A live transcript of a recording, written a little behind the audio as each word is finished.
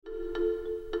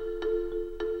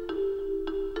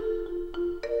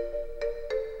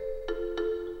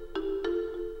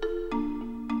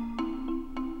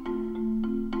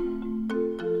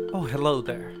Hello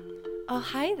there. Oh,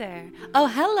 hi there. Oh,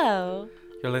 hello.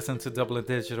 You're listening to Dublin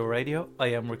Digital Radio. I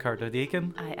am Ricardo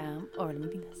Deacon. I am Orla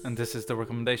Venus. And this is The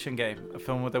Recommendation Game, a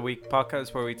Film of the Week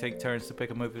podcast where we take turns to pick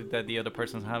a movie that the other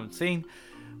person hasn't seen.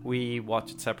 We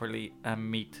watch it separately and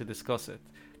meet to discuss it.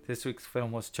 This week's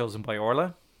film was chosen by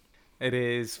Orla. It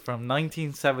is from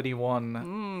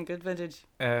 1971. Good vintage.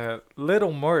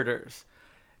 Little Murders.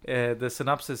 The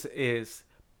synopsis is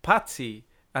Patsy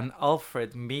and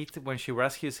Alfred meet when she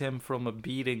rescues him from a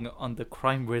beating on the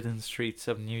crime-ridden streets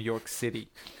of New York City.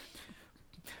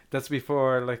 That's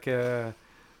before,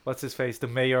 what's his face? The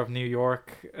mayor of New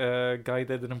York guy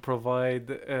that didn't provide...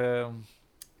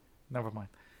 never mind.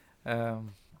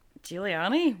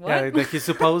 Giuliani? What? Yeah, like he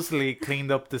supposedly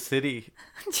cleaned up the city.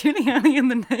 Giuliani in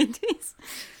the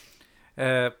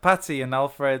 90s? Patsy and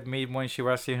Alfred meet when she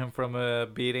rescues him from a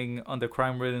beating on the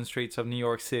crime-ridden streets of New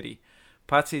York City.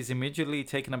 Patsy is immediately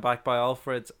taken aback by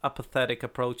Alfred's apathetic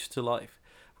approach to life,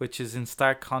 which is in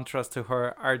stark contrast to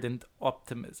her ardent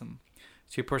optimism.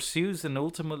 She pursues and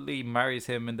ultimately marries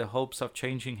him in the hopes of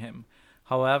changing him.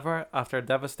 However, after a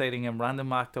devastating and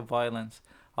random act of violence,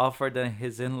 Alfred and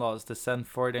his in-laws descend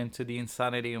further into the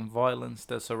insanity and violence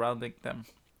that's surrounding them.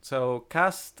 So,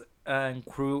 cast and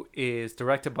crew is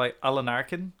directed by Alan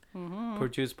Arkin,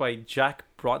 produced by Jack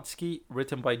Brodsky,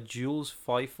 written by Jules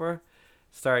Pfeiffer,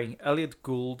 starring Elliot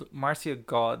Gould, Marcia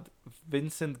God,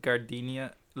 Vincent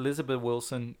Gardenia, Elizabeth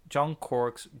Wilson, John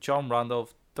Corks, John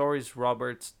Randolph, Doris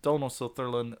Roberts, Donald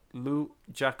Sutherland, Lou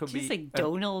Jacobi. Did you say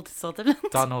Donald Sutherland?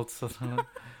 Donald Sutherland.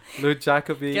 Lou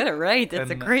Jacobi. Get it right.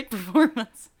 It's a great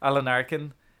performance. Alan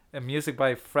Arkin. And music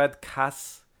by Fred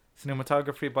Cass.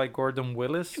 Cinematography by Gordon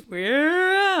Willis.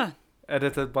 Yeah.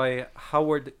 Edited by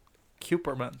Howard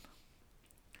Kuperman.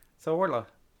 So, Orla,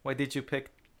 why did you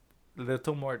pick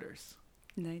Little Murders?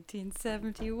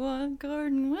 1971,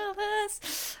 Gordon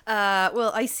Willis.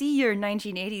 Well, I see your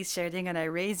 1980s shouting and I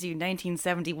raise you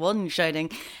 1971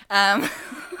 shouting.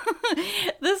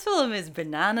 This film is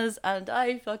bananas and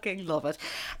I fucking love it.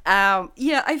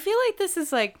 Yeah, I feel like this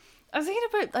is like, I was thinking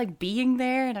about like being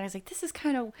there and I was like, this is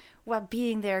kind of what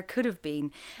being there could have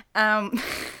been.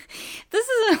 This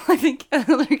is, I think,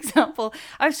 another example.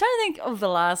 I was trying to think of the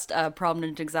last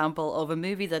prominent example of a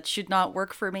movie that should not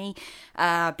work for me,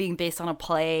 being based on a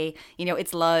play. You know,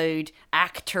 it's loud,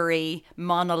 actory,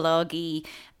 monologue-y.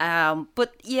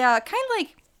 But yeah, kind of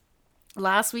like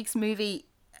last week's movie.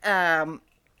 I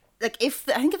think if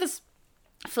this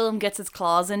film gets its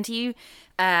claws into you,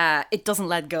 it doesn't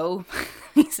let go.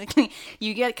 Basically,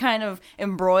 you get kind of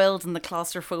embroiled in the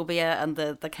claustrophobia and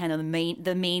the kind of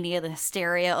the mania, the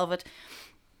hysteria of it.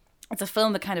 It's a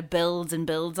film that kind of builds and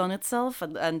builds on itself,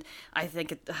 and I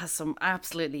think it has some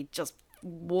absolutely just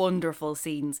wonderful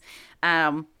scenes.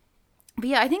 But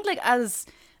yeah, I think like as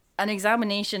an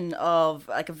examination of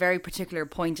like a very particular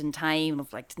point in time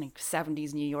of like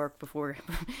 70s New York before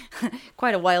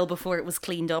quite a while before it was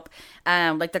cleaned up,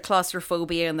 like the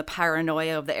claustrophobia and the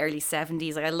paranoia of the early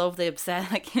 70s. Like I love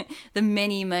the the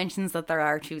many mentions that there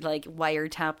are to like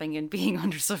wiretapping and being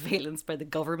under surveillance by the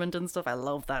government and stuff. I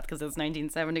love that because it's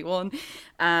 1971.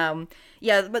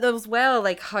 Yeah, but as well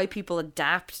like how people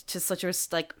adapt to such a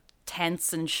like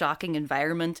tense and shocking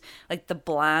environment, like the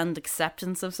bland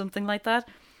acceptance of something like that.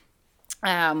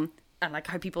 And like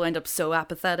how people end up so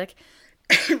apathetic,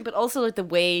 but also like the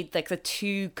way, like the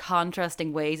two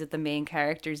contrasting ways that the main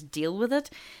characters deal with it,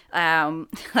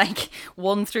 like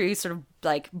one through sort of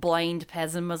like blind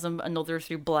pessimism, another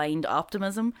through blind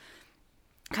optimism,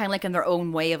 kind of like in their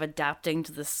own way of adapting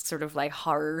to this sort of like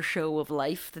horror show of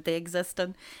life that they exist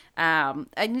in. And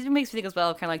it makes me think as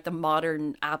well kind of like the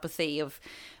modern apathy of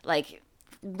like,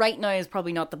 right now is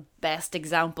probably not the best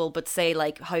example, but say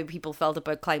like how people felt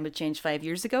about climate change 5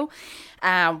 years ago.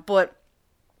 But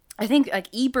I think like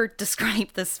Ebert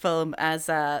described this film as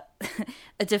a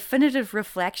definitive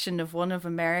reflection of one of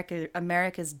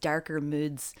America's darker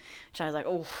moods, which I was like,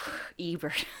 oh,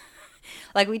 Ebert.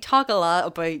 Like we talk a lot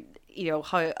about, you know,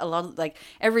 how a lot of like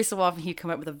every so often he'd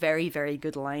come up with a very, very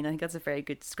good line. I think that's a very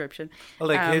good description. Well,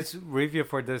 like his review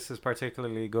for this is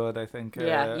particularly good, I think.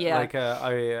 Yeah. Like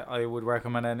I would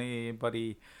recommend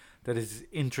anybody that is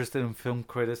interested in film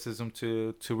criticism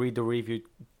to read the review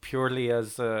purely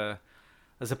as a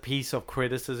piece of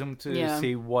criticism to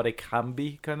see what it can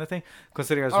be, kind of thing.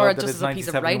 Considering as well that it's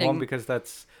 1971 because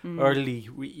that's early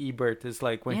Ebert is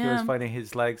like when he was finding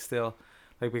his legs still.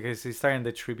 Like because he started in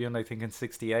the Tribune, I think in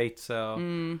 '68,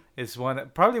 so it's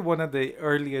probably one of the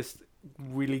earliest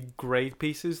really great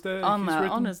pieces that he's written.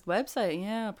 On his website.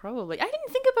 Yeah, probably. I didn't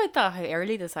think about that how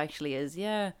early this actually is.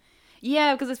 Yeah,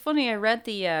 because it's funny. I read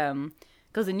the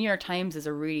because the New York Times is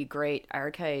a really great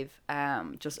archive,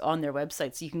 just on their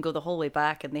website, so you can go the whole way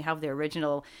back, and they have the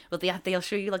original. But they'll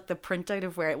show you like the printout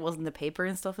of where it was in the paper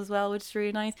and stuff as well, which is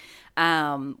really nice.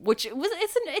 Which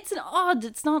it's an odd.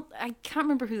 It's not. I can't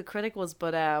remember who the critic was,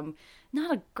 but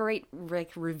not a great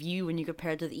review when you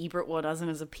compare it to the Ebert one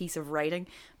as a piece of writing.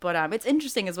 But it's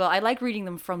interesting as well. I like reading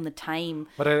them from the time.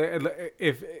 But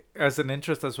if as an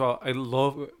interest as well, I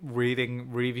love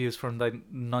reading reviews from the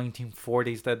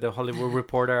 1940s that the Hollywood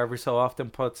Reporter every so often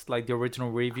puts like the original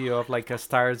review of like A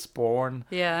Star Is Born,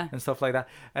 and stuff like that.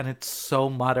 And it's so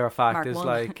matter of fact. Mark It's one.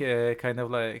 like kind of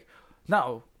like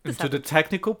now into the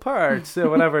technical parts or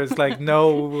whatever. It's like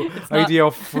no idea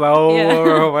of flow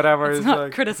or whatever. It's It's not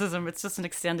like criticism. It's just an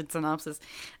extended synopsis.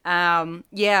 I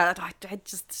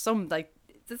just some like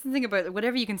that's the thing about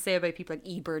whatever you can say about people like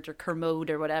Ebert or Kermode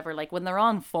or whatever. Like when they're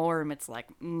on form, it's like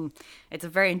it's a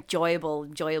very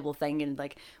enjoyable thing, and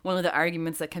like one of the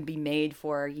arguments that can be made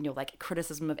for like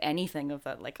criticism of anything of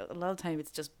that. Like a lot of time,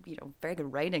 it's just very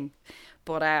good writing,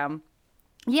 but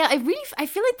yeah, I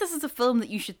feel like this is a film that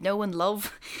you should know and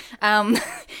love.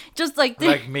 Just like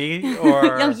like me or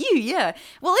no, you, yeah.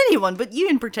 Well, anyone, but you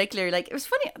in particular. Like, it was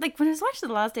funny, like, when I was watching it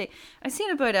the last day, I seen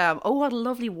about, Oh, What a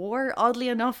Lovely War, oddly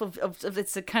enough, of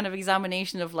it's a kind of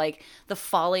examination of, like, the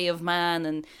folly of man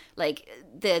and, like,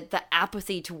 the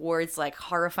apathy towards, like,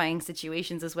 horrifying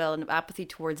situations as well, and apathy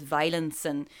towards violence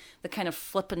and the kind of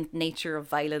flippant nature of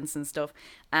violence and stuff.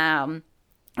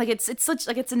 Like it's such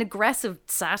like it's an aggressive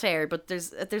satire, but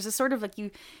there's a sort of like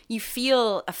you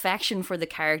feel affection for the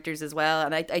characters as well,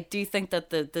 and I do think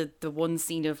that the one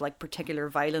scene of like particular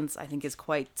violence I think is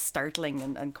quite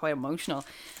startling and quite emotional.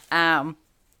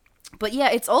 But yeah,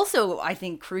 it's also, I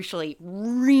think, crucially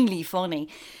really funny.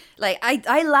 Like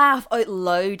I laugh out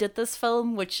loud at this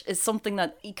film, which is something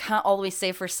that you can't always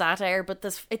say for satire, but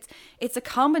it's a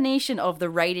combination of the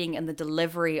writing and the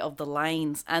delivery of the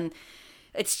lines, and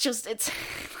it's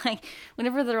like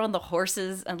whenever they're on the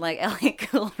horses and like Elliot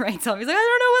Gould writes off, he's like, I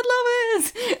don't know what love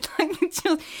is. Like it's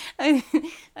just,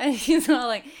 he's not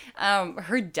like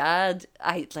her dad.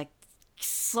 I like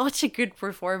such a good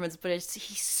performance, but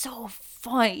he's so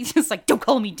funny. He's just like, don't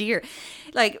call me dear,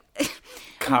 like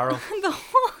Carol. the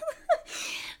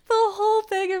whole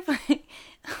thing of like,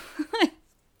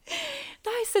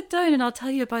 I sit down and I'll tell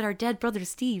you about our dead brother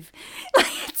Steve.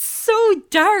 Like, it's so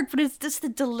dark, but it's just the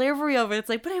delivery of it. It's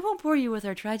like, but I won't bore you with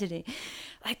our tragedy,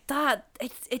 like that.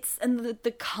 It's and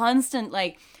the constant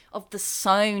like of the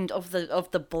sound of the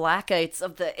blackouts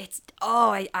of the it's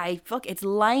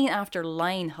line after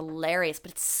line hilarious,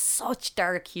 but it's such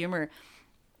dark humor.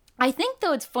 I think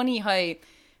though it's funny how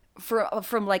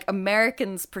from like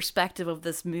Americans' perspective of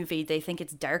this movie, they think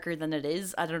it's darker than it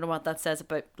is. I don't know what that says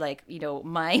about like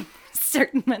my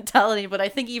certain mentality, but I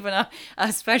think even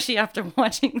especially after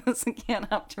watching this again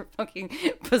after fucking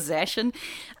Possession,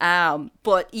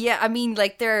 but yeah, I mean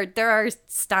like there are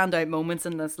standout moments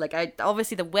in this. Like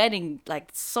obviously the wedding, like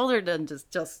Sutherland is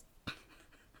just.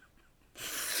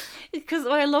 Because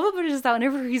what I love about it is that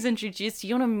whenever he's introduced, you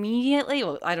don't immediately,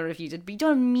 well, I don't know if you did, but you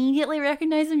don't immediately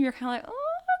recognize him. You're kind of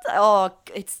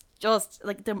like, it's just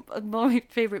like my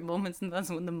favorite moments, and that's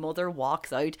when the mother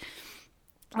walks out.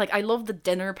 Like I love the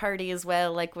dinner party as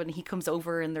well, like when he comes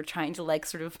over and they're trying to like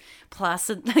sort of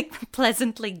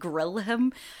pleasantly grill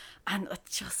him, and it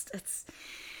just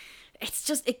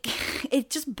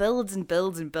builds and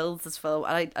builds and builds this film.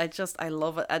 I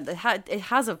love it, and it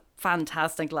has a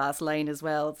fantastic last line as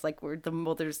well. It's like where the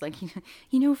mother's like,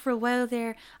 for a while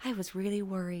there I was really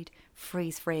worried.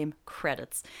 Freeze frame,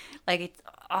 credits. Like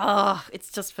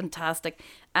it's just fantastic.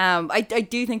 I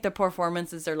do think the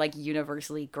performances are like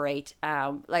universally great.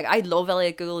 Like I love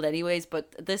Elliot Gould anyways,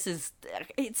 but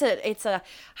it's a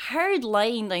hard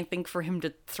line I think for him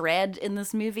to thread in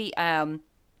this movie.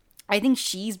 I think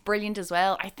she's brilliant as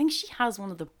well. I think she has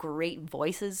one of the great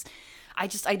voices. I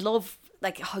love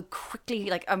like how quickly,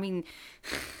 like, I mean,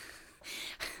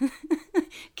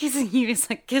 kissing you is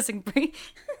like kissing Brie.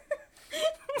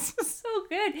 It's just so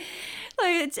good.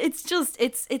 Like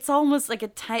it's almost like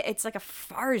it's like a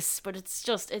farce, but it's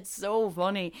so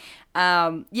funny.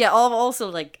 Yeah. Also,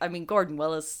 like, I mean, Gordon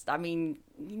Willis. I mean,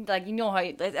 like, how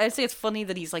I say it's funny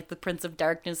that he's like the Prince of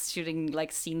Darkness shooting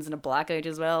like scenes in a blackout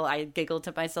as well. I giggled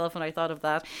to myself when I thought of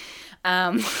that.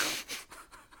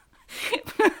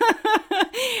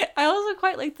 I also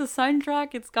quite like the soundtrack.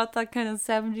 It's got that kind of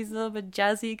 70s little bit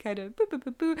jazzy kind of boo, boo,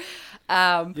 boo, boo.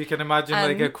 You can imagine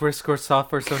like a Chris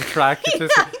Christopherson track. It's yeah,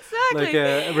 just exactly. like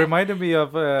it reminded me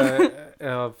of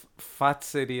Fat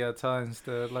City at times,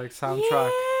 the like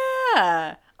soundtrack.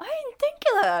 Yeah, I didn't think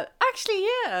of that. Actually,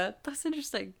 yeah, that's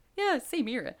interesting. Yeah, same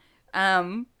era.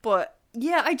 But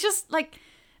yeah, I just like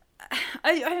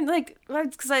I'm like,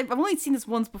 because I've only seen this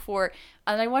once before,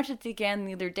 and I watched it again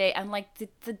the other day, and like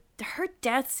the her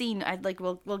death scene, I like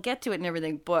we'll get to it and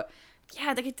everything, but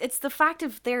yeah, like it's the fact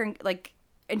of their like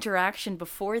interaction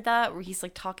before that, where he's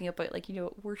like talking about like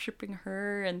worshiping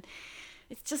her, and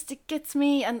it's just it gets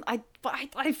me, and I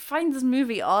find this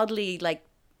movie oddly like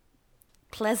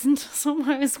pleasant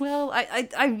somehow as well.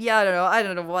 Yeah, I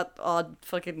don't know what odd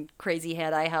fucking crazy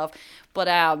head I have, but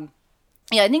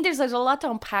yeah, I think there's a lot to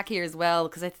unpack here as well,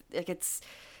 because like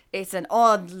it's an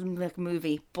odd like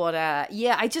movie, but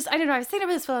yeah, I don't know. I was thinking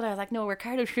about this film, and I was like, no,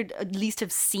 Ricardo should at least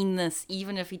have seen this,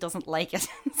 even if he doesn't like it.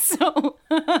 So,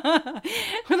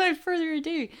 without further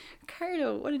ado,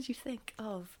 Ricardo, what did you think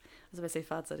of? I was about to say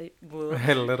Fat City.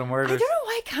 Little Murders. I don't know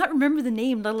why I can't remember the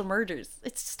name Little Murders.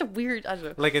 It's just a weird. I don't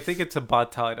know. Like, I think it's a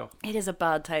bad title. It is a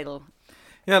bad title.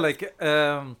 Yeah, like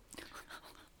how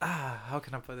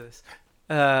can I put this?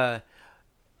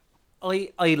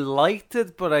 I liked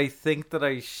it, but I think that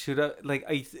I should have, like,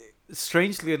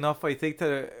 strangely enough, I think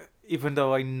that even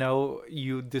though I know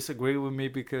you disagree with me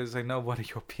because I know what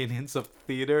your opinions of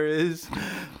theater is,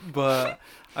 but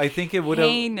I think it would have.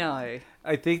 Hey, no.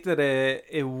 I think that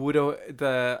it would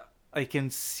have. I can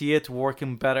see it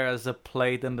working better as a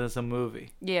play than as a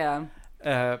movie. Yeah.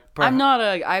 I'm not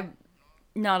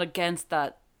against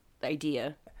that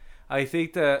idea. I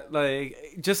think that,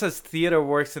 like, just as theater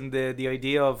works in the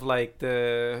idea of like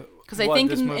the, because I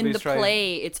think in the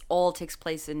play it's all takes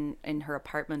place in her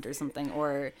apartment or something,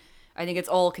 or I think it's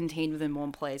all contained within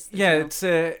one place. Yeah, it's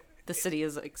the city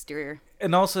is exterior,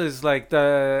 and also it's like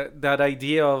that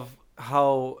idea of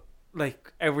how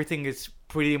like everything is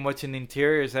pretty much in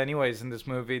interiors anyways in this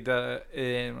movie. The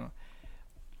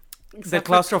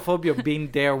claustrophobia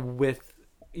being there with.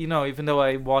 Even though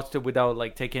I watched it without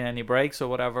like taking any breaks or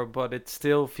whatever, but it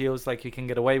still feels like you can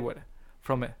get away with it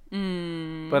from it.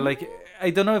 But like,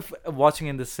 I don't know if watching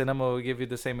in the cinema will give you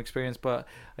the same experience, but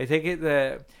I think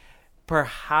it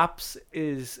perhaps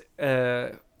is.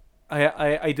 I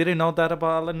didn't know that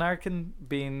about Alan Arkin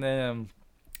being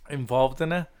involved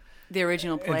in it. The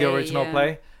original play. The original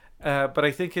play. But I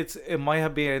think it might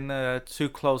have been a too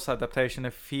close adaptation.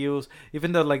 It feels,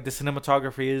 even though like the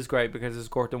cinematography is great because it's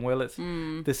Gordon Willis,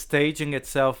 the staging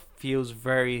itself feels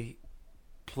very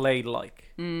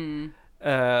play-like.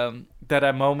 That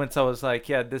at moments I was like,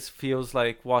 yeah, this feels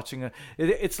like watching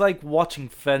it's like watching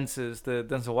Fences, the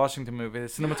Denzel Washington movie. The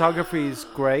cinematography is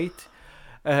great.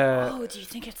 Do you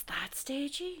think it's that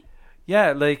stagey?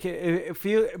 Yeah, like it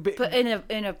feels, but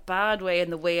in a bad way,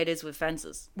 in the way it is with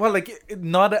Fences. Well, like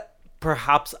not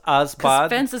perhaps as bad.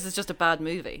 Fences is just a bad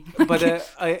movie. But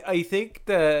I think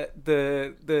the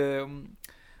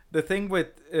thing with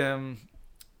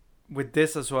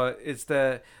this as well is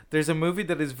that there's a movie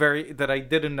that I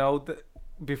didn't know that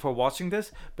before watching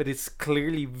this, but it's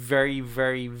clearly very,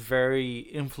 very, very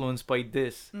influenced by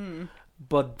this,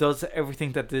 but does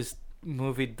everything that this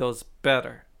movie does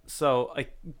better. So I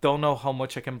don't know how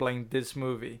much I can blame this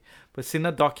movie, but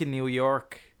Synecdoche in New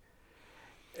York,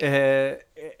 and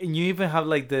you even have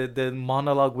like the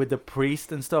monologue with the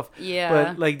priest and stuff. Yeah.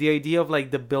 But like the idea of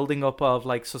like the building up of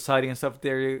like society and stuff,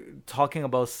 they're talking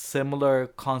about similar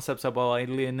concepts about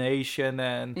alienation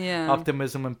and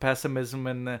optimism and pessimism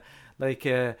and like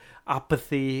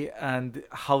apathy and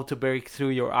how to break through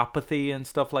your apathy and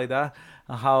stuff like that.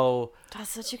 And how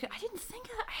that's such a good. I didn't think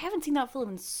of that. I haven't seen that film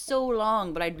in so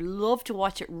long, but I'd love to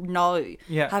watch it now.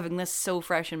 Yeah, having this so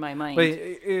fresh in my mind. But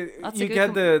you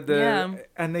get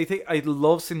and I think I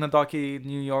love Synecdoche,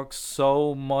 New York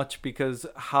so much because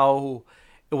how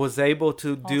it was able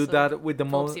to do that with the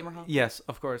most. Yes,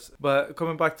 of course. But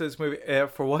coming back to this movie,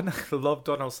 for one, I love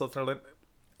Donald Sutherland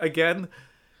again.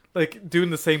 Like doing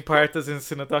the same part as in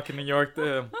Synecdoche in New York,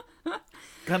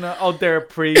 kind of out there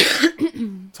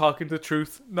talking the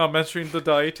truth, not mentioning the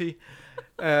deity.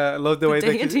 I love the way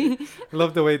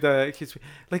that he's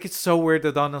like. It's so weird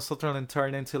that Donald Sutherland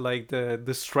turned into like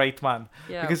the straight man.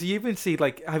 Yeah. Because you even see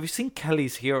like, have you seen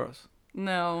Kelly's Heroes?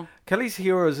 No. Kelly's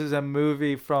Heroes is a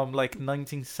movie from like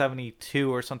 1972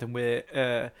 or something with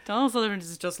Donald Sutherland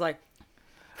is just like.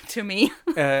 To me,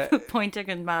 pointing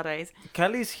and mad eyes.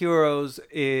 Kelly's Heroes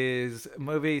is a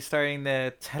movie starring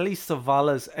Telly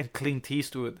Savalas and Clint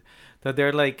Eastwood. That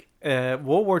they're like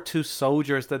World War II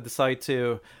soldiers that decide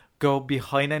to go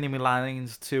behind enemy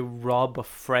lines to rob a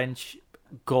French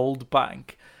gold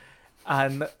bank.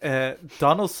 And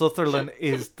Donald Sutherland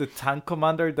is the tank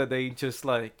commander that they just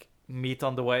like meet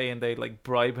on the way, and they like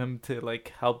bribe him to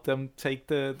like help them take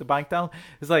the bank down.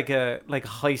 It's like a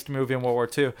heist movie in World War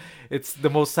II. It's the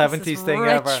most 70s thing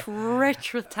ever.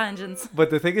 Rich with tangents. But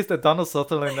the thing is that Donald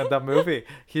Sutherland in that movie,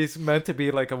 he's meant to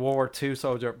be like a World War II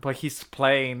soldier, but he's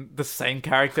playing the same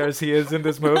character as he is in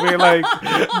this movie, like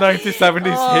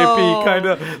 1970s hippie kind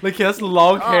of. Like he has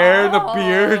long hair and a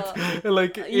beard,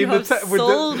 like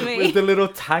with the little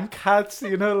tank hats,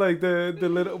 you know, like the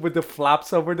little with the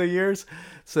flaps over the ears.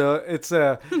 So it's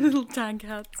little tank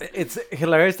hats. It's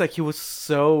hilarious that he was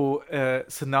so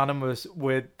synonymous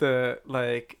with the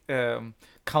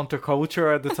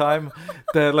counterculture at the time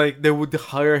that like they would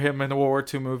hire him in a World War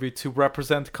II movie to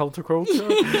represent counterculture.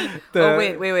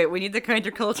 Wait, we need the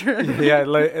counterculture. Yeah,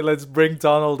 let's bring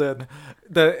Donald in.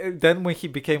 Then when he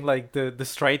became like the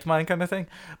straight man kind of thing.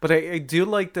 But I do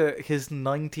like his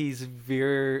 90s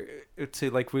veer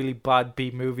to like really bad B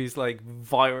movies like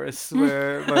Virus,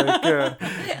 where like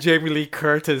Jamie Lee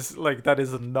Curtis, like that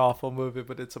is an awful movie,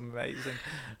 but it's amazing.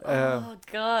 Oh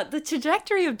god, the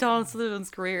trajectory of Donald Sutherland's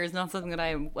career is not something that I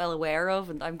am well aware of,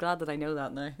 and I'm glad that I know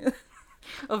that now.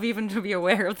 Of even to be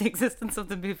aware of the existence of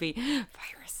the movie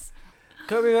Virus.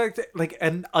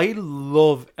 And I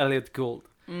love Elliot Gould.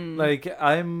 Like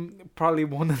I'm probably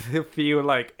one of the few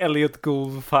like Elliot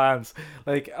Gould fans.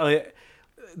 Like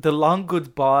The Long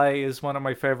Goodbye is one of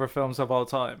my favorite films of all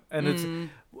time, and it's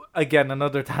again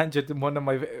another tangent. One of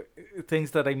my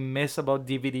things that I miss about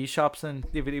DVD shops and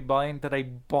DVD buying, that I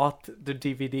bought the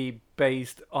DVD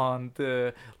based on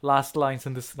the last lines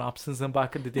in the synopsis and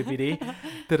back in the DVD.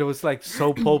 That it was like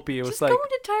so pulpy. It was just like go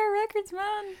to Tower Records,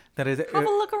 man. That it have a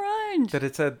look around. That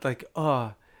it said like,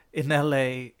 in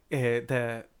LA,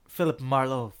 the Philip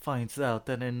Marlowe finds out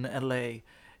that in LA,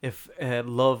 if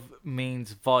love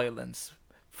means violence,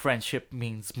 friendship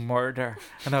means murder.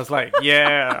 And I was like,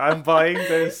 yeah, I'm buying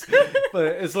this. But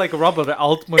it's like a Robert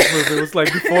Altman movie. It was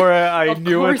like before I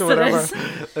knew it or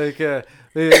whatever.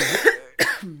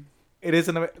 It is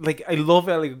like I love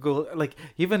Elliot Gould. Like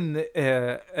even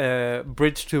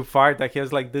Bridge Too Far, that he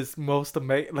has like this most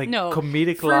amazing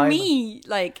comedic line. For me,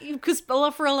 like because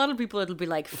for a lot of people it'll be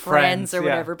like Friends or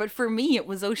whatever, but for me it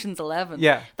was Ocean's 11.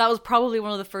 Yeah, that was probably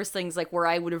one of the first things like where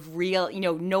I would have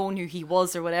known who he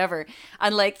was or whatever,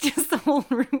 and like just the whole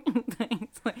room thing.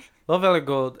 Like, love Elliot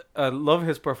Gould. Love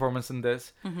his performance in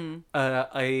this.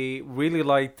 I really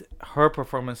liked her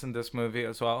performance in this movie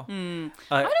as well.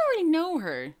 I don't really know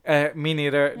her. Me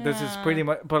neither. Yeah. This is pretty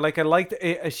much, but like I liked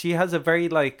it. She has a very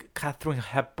like Katharine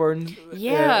Hepburn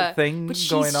thing but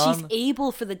going on. She's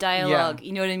able for the dialogue.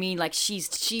 You know what I mean? Like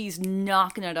she's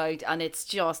knocking it out, and it's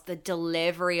just the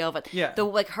delivery of it. Yeah.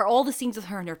 All the scenes with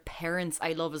her and her parents,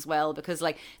 I love as well, because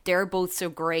like they're both so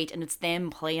great, and it's them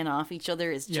playing off each other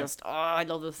is just I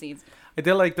love those scenes. I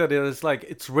did like that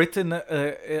it's written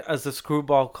as a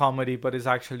screwball comedy, but it's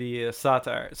actually a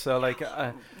satire. So like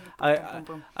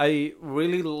I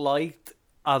really liked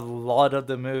a lot of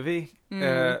the movie,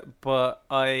 but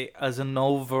as an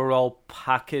overall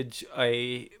package,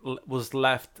 I was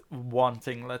left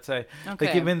wanting. Let's say,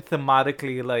 like even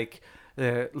thematically, like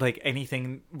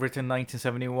anything written in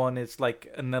 1971, it's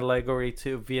like an allegory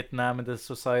to Vietnam and the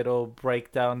societal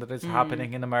breakdown that is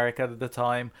happening in America at the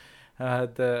time.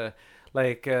 I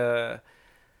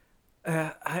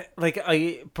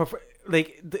prefer.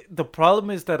 Like the problem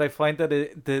is that I find that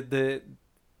the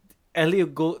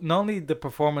Elliot Gould, not only the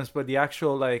performance but the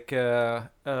actual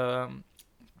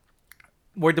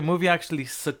where the movie actually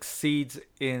succeeds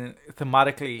in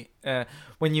thematically,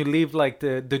 when you leave like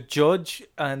the judge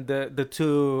and the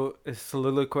two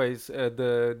soliloquies,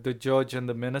 the judge and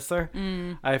the minister,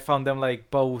 I found them like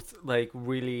both like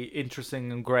really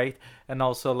interesting and great, and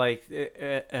also like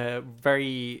a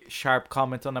very sharp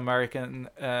comment on American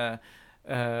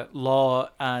law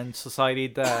and society,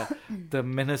 that the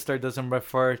minister doesn't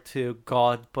refer to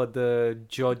God but the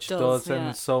judge does,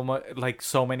 and so much, like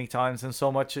so many times, and so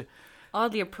much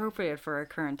oddly appropriate for our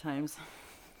current times.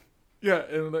 Yeah,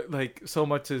 and like so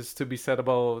much is to be said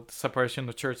about separation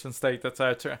of church and state,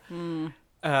 etc.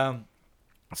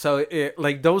 So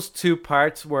like those two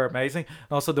parts were amazing.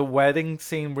 And also the wedding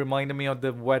scene reminded me of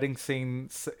the wedding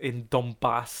scenes in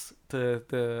Donbass.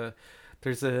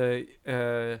 There's a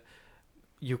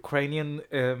Ukrainian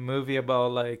movie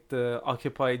about like the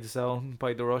occupied zone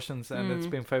by the Russians, and it's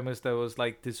been famous. There was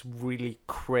like this really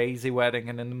crazy wedding,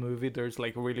 and in the movie there's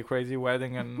like a really crazy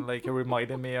wedding, and like it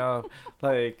reminded me of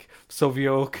like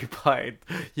Soviet occupied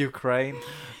Ukraine.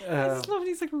 I just love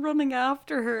he's like running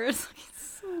after her. It's like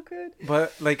so good.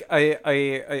 But like I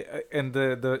and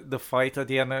the fight at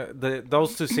the end,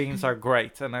 those two scenes are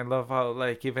great, and I love how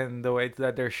like even the way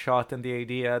that they're shot and the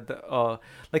idea that,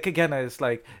 like again it's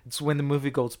like it's when the movie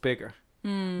goes bigger,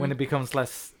 when it becomes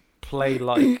less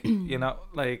play-like, you know,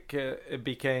 like it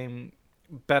became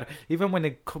better. Even when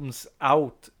it comes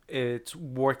out, it's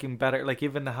working better. Like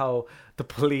even how the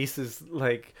police is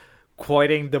like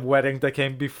quieting the wedding that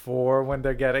came before when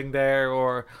they're getting there,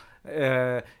 or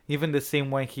even the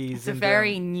scene when he's It's a in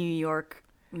very New York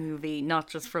movie, not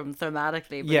just from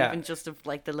thematically, but even just of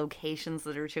like the locations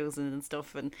that are chosen and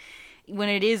stuff. And when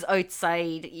it is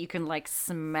outside, you can like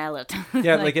smell it.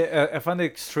 Yeah, like I found it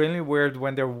extremely weird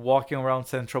when they're walking around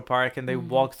Central Park and they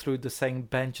walk through the same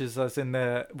benches as in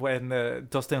the when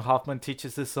Dustin Hoffman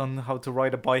teaches his son how to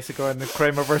ride a bicycle in the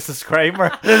Kramer versus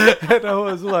Kramer. And I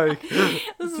was like,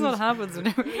 this is what happens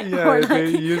whenever. yeah, they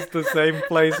use the same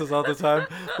places all the time,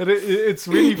 but it's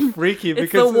really freaky It's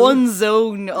because the one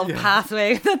zone of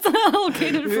pathway that's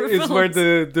allocated for it's films. where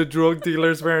the drug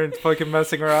dealers weren't fucking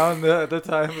messing around at the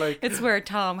time, like. It's where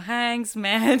Tom Hanks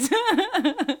met.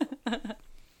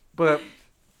 But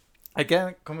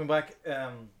again, coming back,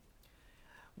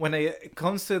 when it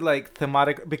comes to like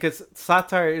thematic, because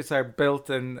satires are built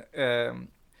around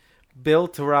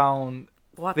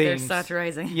What things. they're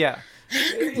satirizing. Yeah,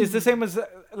 it's the same as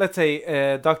let's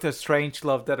say Doctor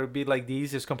Strangelove. That would be like the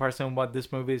easiest comparison of what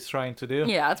this movie is trying to do.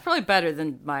 Yeah, it's probably better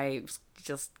than my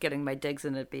just getting my digs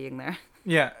in it being there.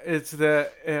 Yeah, it's the.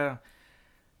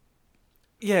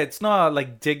 Yeah, it's not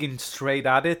like digging straight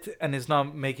at it, and it's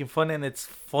not making fun, and it's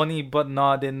funny, but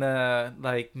not in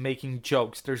like making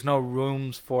jokes. There's no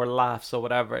rooms for laughs or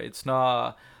whatever. It's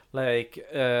not like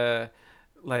a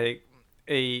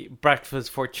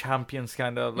Breakfast for Champions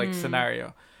kind of like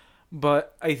scenario.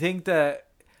 But I think that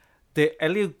the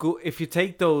if you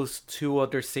take those two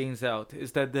other scenes out,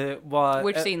 is that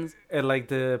Which scenes? Like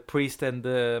the priest and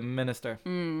the minister.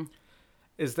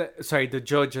 Is that the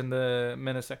judge and the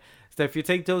minister? So if you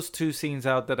take those two scenes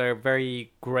out that are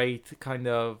very great kind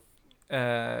of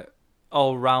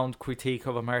all-round critique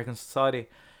of American society,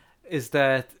 is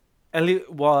that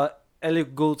what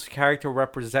Elliot Gould's character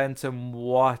represents and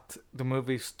what the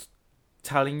movie's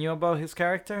telling you about his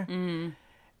character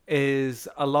is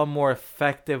a lot more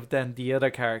effective than the other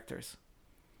characters.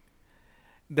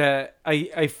 That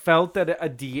I felt that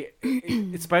at the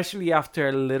especially after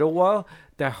a little while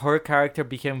that her character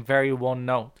became very one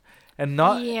note. And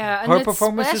not her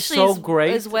performance is so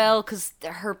great as well, because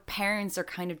her parents are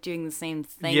kind of doing the same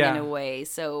thing in a way.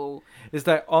 So is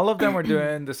that all of them are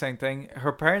doing the same thing?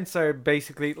 Her parents are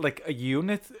basically like a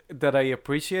unit that I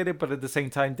appreciated, but at the same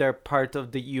time they're part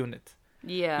of the unit.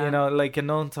 Yeah, you know, like in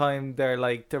no time they're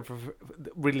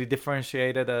really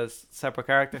differentiated as separate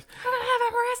characters.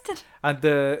 I'm arrested. And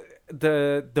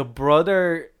the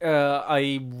brother,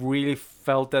 I really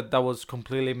felt that was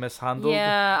completely mishandled.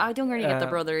 Yeah, I don't really get the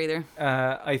brother either.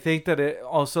 I think that it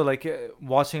also like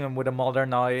watching him with a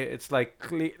modern eye, it's like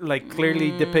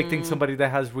clearly depicting somebody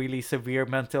that has really severe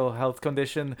mental health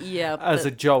condition. Yeah, as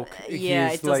a joke.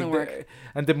 It doesn't work.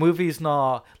 And the movie's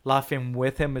not laughing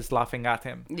with him; it's laughing at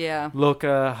him. Yeah. Look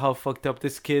how fucked up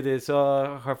this kid is.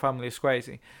 Her family is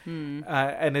crazy.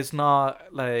 And it's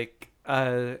not like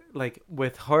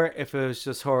with her, if it was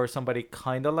just her or somebody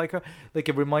kind of like her, like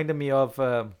it reminded me of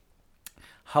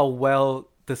how well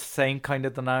the same kind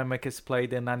of dynamic is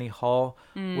played in Annie Hall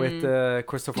with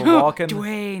Christopher Walken.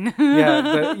 Dwayne.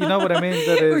 Yeah, you know what I mean.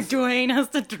 That is, or Dwayne has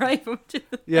to drive him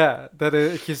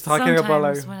to. He's talking about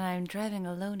like. Sometimes when I'm driving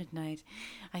alone at night,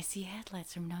 I see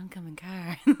headlights from an oncoming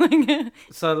car.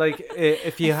 So like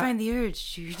if you find the urge,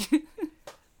 shoot.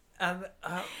 And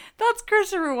that's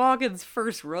Christopher Walken's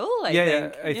first role, I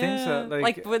think. I think so.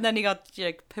 Like when then he got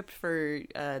pipped for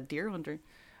Deer Hunter.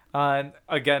 And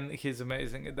again, he's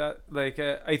amazing at that. Like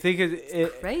I think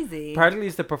it's crazy. Partly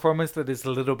it's the performance that is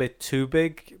a little bit too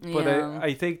big, but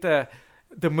I think that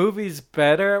the movie's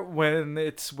better when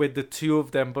it's with the two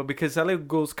of them. But because Elliot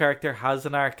Gould's character has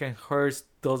an arc and hers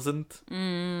doesn't.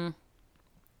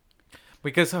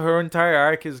 Because her entire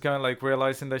arc is kind of like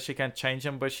realizing that she can't change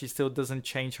him, but she still doesn't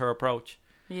change her approach.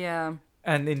 Yeah.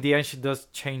 And in the end, she does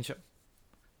change him.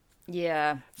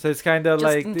 Yeah. So it's kind of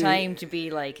like... Just in time to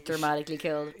be, like, dramatically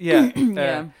killed. Yeah.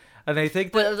 Yeah. And I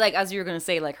think... But, like, as you were going to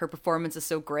say, like, her performance is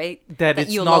so great that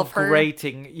it's you not love her.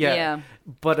 grating. Yeah.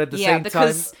 But at the same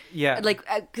time... Yeah. Like,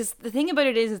 because the thing about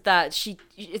it is that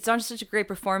it's not just such a great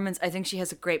performance. I think she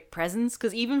has a great presence.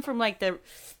 Because even from, like,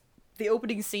 the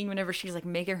opening scene whenever she's like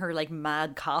making her like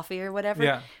mad coffee or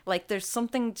whatever, like there's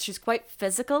something, she's quite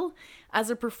physical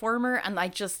as a performer, and I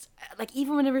just like,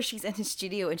 even whenever she's in his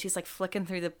studio and she's like flicking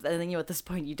through the, and then at this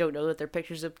point you don't know that they're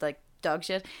pictures of like dog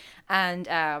shit, and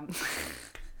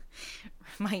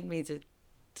remind me to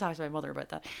talk to my mother about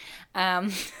that.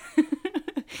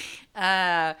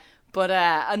 But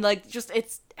and like just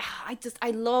it's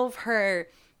I love her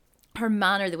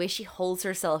manner, the way she holds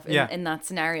herself in that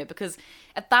scenario, because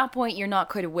at that point you're not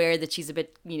quite aware that she's a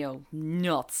bit,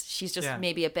 nuts. She's just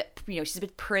maybe a bit, she's a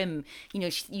bit prim.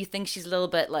 You think she's a little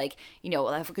bit like,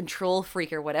 like a control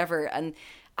freak or whatever. And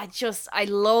I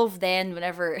love then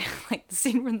whenever like the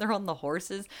scene when they're on the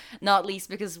horses, not least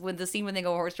because when they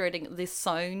go horse riding, the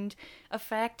sound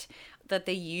effect that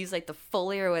they use, like the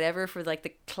Foley or whatever for like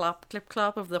the clip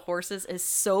clop of the horses, is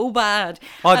so bad.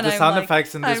 Oh, the sound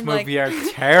effects in this movie are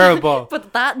terrible.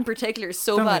 But that in particular is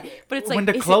so bad. But it's like when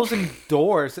they're closing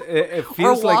doors, it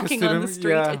feels or like walking on the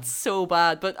street. It's so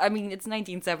bad. But I mean, it's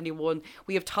 1971.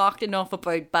 We have talked enough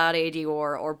about bad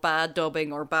ADR or bad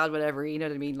dubbing or bad whatever. You know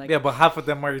what I mean? Like, yeah, but half of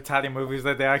them are Italian movies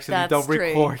that they actually don't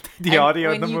record the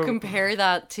audio in the movie. When you compare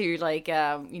that to like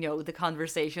The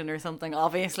Conversation or something,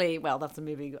 obviously, well, that's a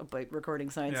movie about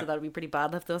recording sound, so that would be pretty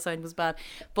bad if the sound was bad.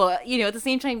 But at the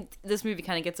same time, this movie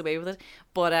kind of gets away with it.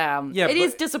 But it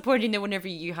is disappointing that whenever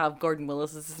you have Gordon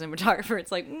Willis as a cinematographer,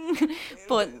 it's like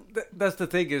but that's the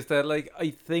thing, is that like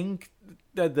I think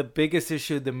that the biggest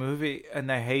issue of the movie,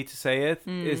 and I hate to say it,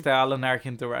 is that Alan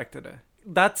Arkin directed it.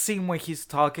 That scene where he's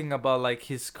talking about like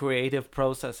his creative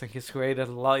process and his creative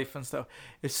life and stuff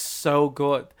is so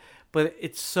good. But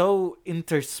it's so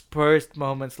interspersed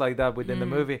moments like that within the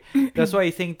movie. That's why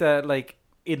I think that like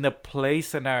in a play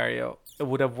scenario, it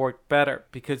would have worked better,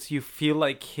 because you feel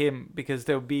like him, because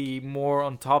there'll be more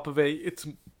on top of it. It's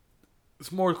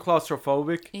more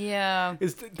claustrophobic. Yeah.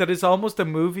 That is almost a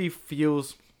movie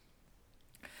feels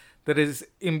that is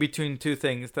in between two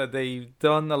things, that they've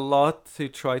done a lot to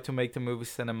try to make the movie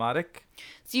cinematic.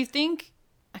 So you think,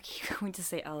 I keep going to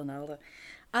say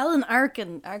Alan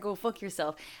Arkin, go fuck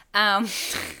yourself.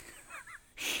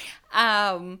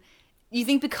 You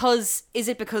think is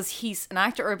it because he's an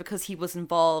actor, or because he was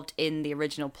involved in the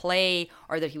original play,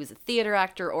 or that he was a theater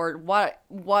actor, or what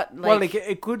like, well, like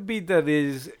it could be that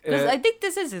is I think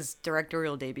this is his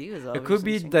directorial debut as well. It could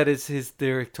be that is his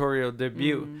directorial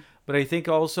debut, but I think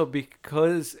also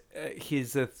because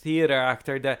he's a theater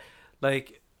actor, that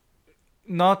like,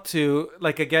 not to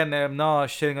like, again, I'm not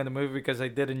shitting on the movie because I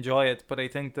did enjoy it, but I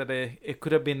think that it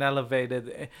could have been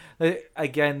elevated.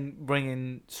 Again,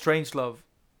 bringing Strangelove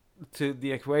to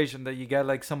the equation, that you get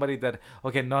like somebody that,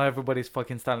 okay, not everybody's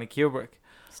fucking Stanley Kubrick.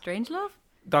 Strangelove?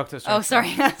 Doctor Strangelove. Oh,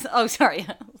 sorry. Oh, sorry.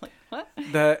 I was like, what?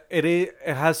 It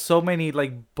has so many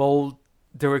like bold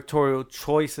directorial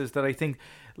choices that I think,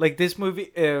 like this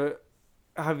movie.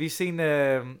 Have you seen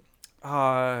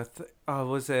was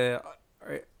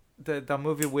the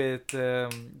movie with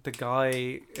the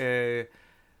guy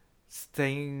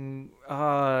staying?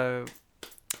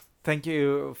 Thank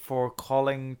you for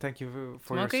calling. Thank you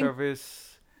for Smoking? your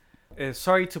service.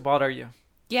 Sorry to bother you.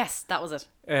 Yes, that was it.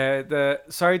 The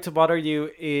Sorry to Bother You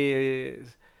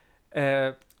is,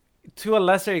 to a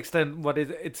lesser extent,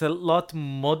 it's a lot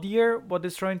muddier what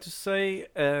it's trying to say,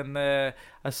 and at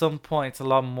some points a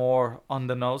lot more on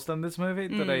the nose than this movie,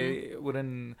 that I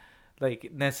wouldn't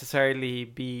like necessarily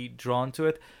be drawn to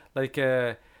it. Like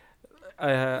I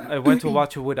went to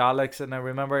watch it with Alex, and I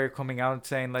remember coming out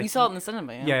saying like, you saw it in the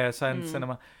cinema. Yeah, I saw it in the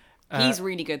cinema. He's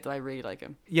really good though. I really like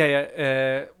him.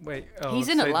 Yeah. Wait. He's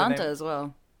in Atlanta as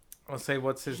well. I'll say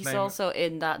what's his name. He's also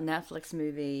in that Netflix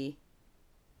movie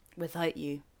Without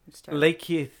You.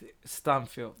 Lakeith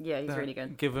Stanfield. Yeah, he's really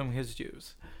good. Give him his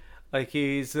dues. Like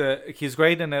he's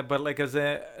great in it, but like as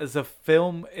a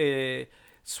film, it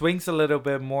swings a little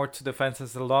bit more to the fence.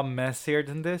 It's a lot messier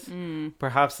than this.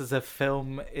 Perhaps as a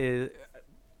film, is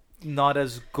not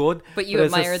as good. But you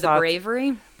admire the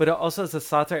bravery. But also as a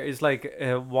satire, is like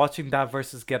watching that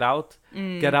versus Get Out.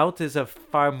 Get Out is a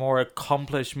far more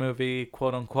accomplished movie,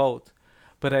 quote unquote.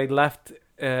 But I left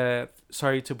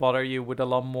Sorry to Bother You with a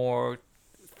lot more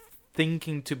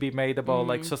thinking to be made about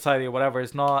like society or whatever.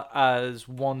 It's not as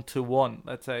 1-to-1,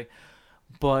 let's say.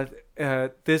 But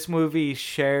this movie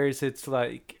shares its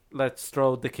like, let's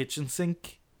throw the kitchen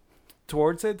sink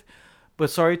towards it.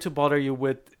 But Sorry to Bother You,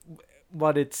 with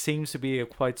what it seems to be a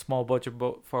quite small budget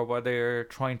for what they're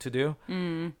trying to do,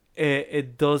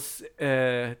 it does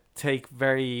take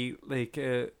very like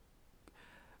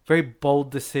very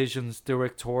bold decisions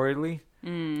directorially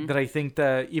that I think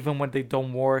that even when they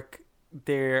don't work,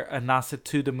 they're an asset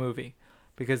to the movie,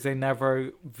 because they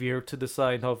never veer to the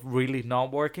side of really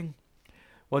not working.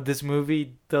 Well, this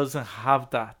movie doesn't have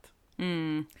that.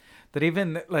 That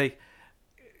even like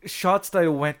shots that I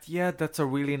went, yeah, that's a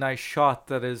really nice shot.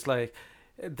 That is like,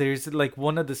 there's like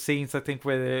one of the scenes, I think,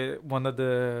 where one of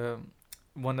the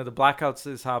blackouts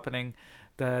is happening.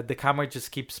 The camera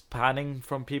just keeps panning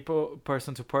from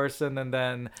person to person, and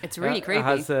then it's really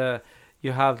creepy.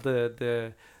 You have the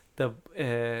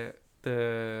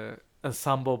the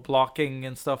ensemble blocking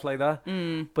and stuff like that.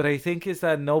 But I think is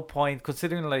that no point,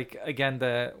 considering like again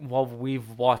the what we've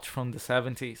watched from the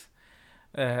 70s,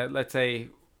 let's say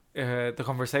the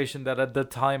conversation that at the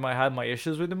time I had my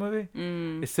issues with the movie,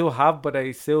 I still have, but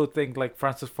I still think like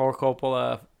Francis Ford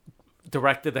Coppola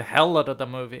directed the hell out of the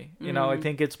movie. You know, I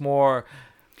think it's more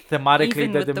thematically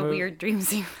Even that with the movie, weird dream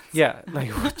sequence. yeah, like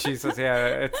oh, Jesus, yeah,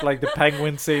 it's like the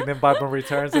penguin scene in Batman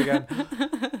Returns again.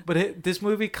 But this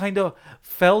movie kind of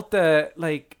felt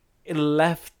like it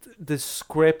left the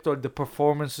script or the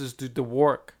performances do the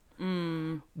work.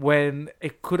 When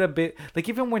it could have been like,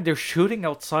 even when they're shooting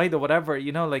outside or whatever,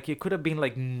 you know, like it could have been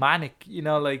like manic, you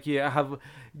know, like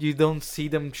you don't see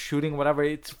them shooting whatever.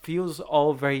 It feels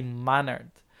all very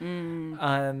mannered.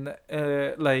 And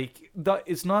like that,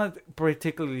 it's not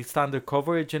particularly standard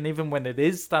coverage, and even when it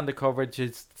is standard coverage,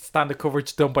 it's standard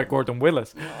coverage done by Gordon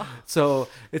Willis. So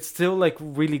it's still like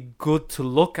really good to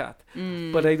look at.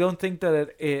 But I don't think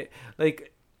that it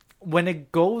like when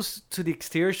it goes to the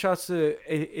exterior shots,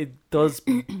 it does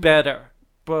better.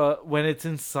 But when it's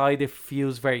inside, it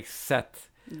feels very set.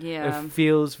 Yeah. It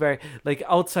feels very like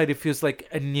outside. It feels like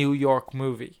a New York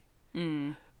movie.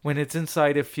 When it's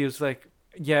inside, it feels like,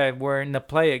 yeah, we're in the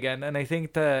play again. And I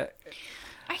think that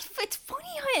it's funny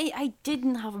how I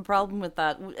didn't have a problem with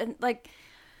that. And like,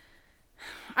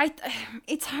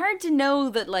 it's hard to know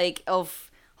that, like,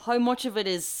 of how much of it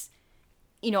is,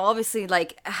 you know, obviously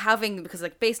like having, because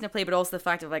like based in a play, but also the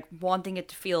fact of like wanting it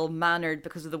to feel mannered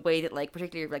because of the way that like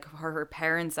particularly like her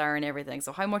parents are and everything.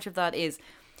 So how much of that is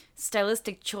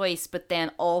stylistic choice, but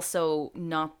then also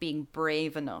not being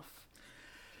brave enough?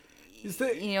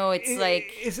 You know, it's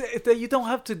like... Is it that you don't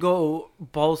have to go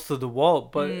balls to the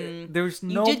wall, but there's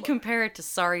no... You did compare it to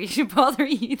Sorry to Bother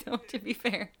You, though, to be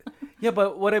fair. Yeah,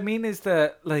 but what I mean is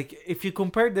that, like, if you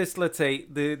compare this, let's say,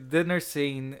 the dinner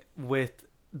scene with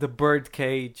the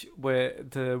Birdcage,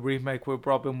 with the remake with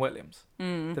Robin Williams,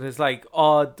 that is, like,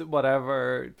 odd,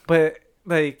 whatever, but,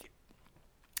 like...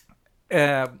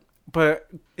 but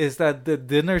is that the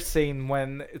dinner scene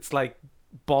when it's, like,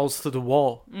 balls to the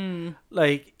wall,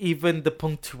 like even the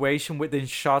punctuation within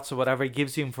shots or whatever, it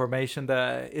gives you information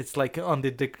that it's like on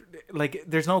the like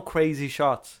there's no crazy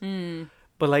shots,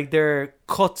 but like there are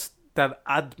cuts that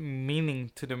add meaning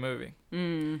to the movie.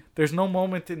 There's no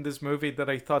moment in this movie that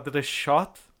I thought that a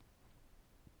shot,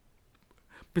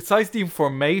 besides the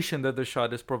information that the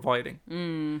shot is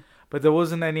providing, but there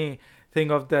wasn't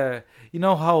anything of the, you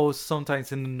know how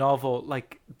sometimes in the novel,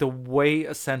 like the way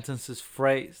a sentence is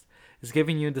phrased is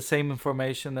giving you the same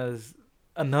information as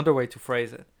another way to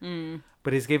phrase it.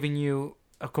 But it's giving you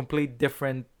a complete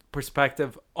different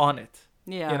perspective on it.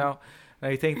 Yeah. You know?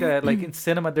 And I think that like in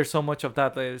cinema, there's so much of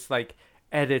that. It's like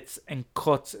edits and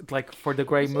cuts, like for the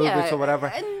great movies or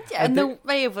whatever. And the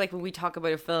way of like when we talk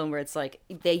about a film where it's like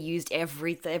they used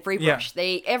every brush,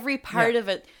 every part of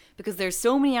it, because there's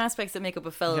so many aspects that make up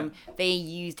a film, they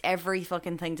used every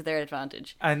fucking thing to their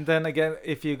advantage. And then again,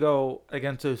 if you go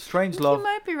again to Strangelove, you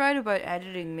might be right about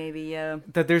editing, maybe. Yeah,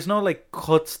 that there's no like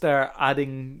cuts there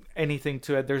adding anything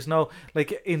to it. There's no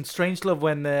like in Strangelove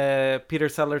when Peter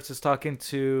Sellers is talking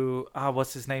to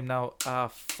what's his name now?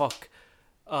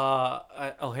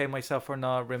 I'll hate myself for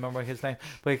not remembering his name,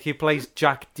 but he plays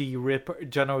Jack D. Ripper,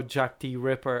 General Jack D.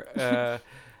 Ripper.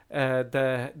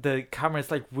 The camera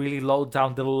is like really low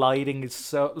down. The lighting is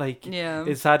so like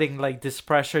it's adding like this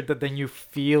pressure that then you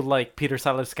feel like Peter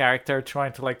Sellers' character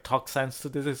trying to like talk sense to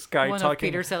this guy One talking.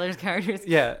 Of Peter Sellers' characters.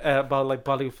 Yeah, about like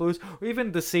bodily fluids, or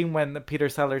even the scene when Peter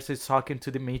Sellers is talking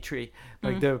to Dmitri,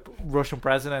 like the Russian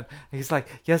president. And he's like,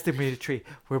 "Yes, Dmitri,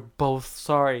 we're both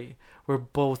sorry. We're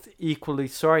both equally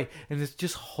sorry," and it's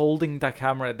just holding that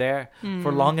camera there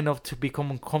for long enough to become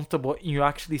uncomfortable. And you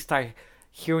actually start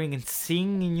hearing and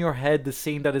seeing in your head the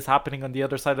scene that is happening on the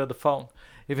other side of the phone,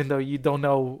 even though you don't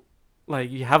know,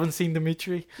 like you haven't seen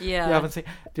Dmitri. You haven't seen.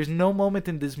 There's no moment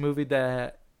in this movie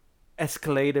that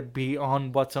escalated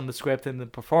beyond what's on the script and the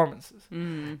performances,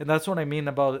 and that's what I mean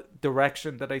about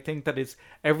direction. That I think that is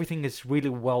everything is really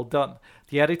well done.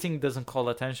 The editing doesn't call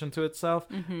attention to itself.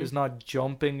 It's not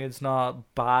jumping. It's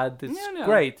not bad. It's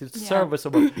great. It's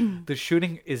serviceable. The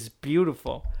shooting is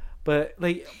beautiful, but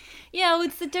like. Yeah, well,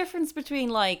 it's the difference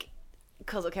between like,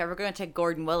 because okay, we're going to take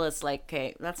Gordon Willis, like,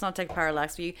 okay, let's not take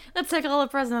Parallax View, let's take All the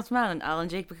President's Men and Alan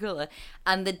Jake Bakula,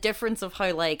 and the difference of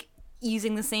how like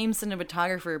using the same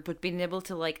cinematographer but being able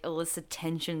to like elicit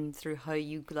tension through how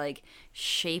you like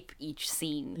shape each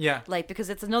scene. Yeah. Like, because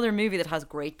it's another movie that has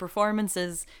great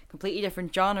performances, completely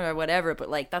different genre or whatever, but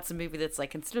like that's a movie that's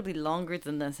like considerably longer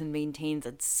than this and maintains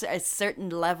a certain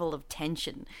level of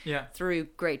tension Yeah. through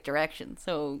great direction.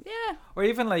 So yeah, Or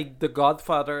even like The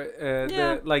Godfather,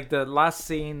 Yeah. the last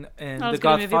scene in not The as good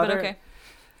a movie, Godfather. but okay.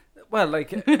 Well, like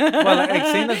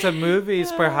seen as a movie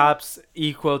is perhaps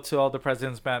equal to All the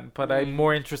President's Men, but I'm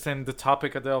more interested in the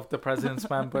topic of the President's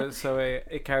Men, but so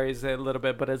it carries it a little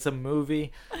bit. But as a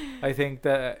movie, I think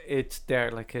that it's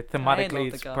there, like thematically,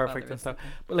 The it's Godfather, perfect and it's stuff.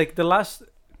 But like the last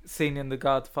scene in The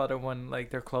Godfather, when like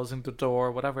they're closing the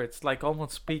door, whatever, it's like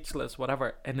almost speechless,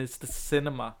 whatever, and it's the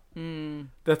cinema.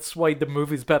 That's why the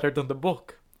movie's better than the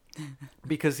book,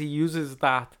 because he uses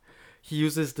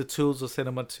the tools of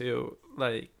cinema to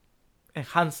like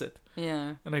enhance it.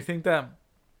 Yeah. And I think that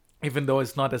even though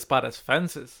it's not as bad as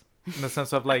Fences, in the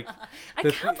sense of like I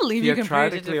can't believe you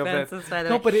compared it theatrically to of it. Fences, by the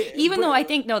No, way. but it- Even but- though I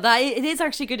think that it is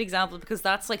actually a good example, because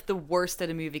that's like the worst that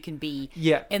a movie can be.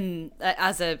 Yeah. In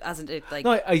as a like.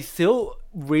 No, I still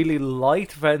really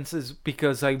liked Fences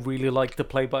because I really liked the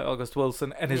play by August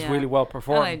Wilson and it's Yeah. really well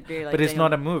performed. And I really like but it's Daniel-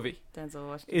 not a movie. Denzel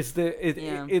Washington. It's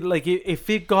Yeah. it like if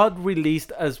it got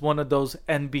released as one of those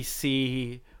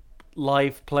NBC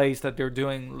live plays that they're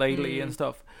doing lately and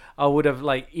stuff, I would have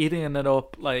like eaten it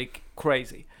up like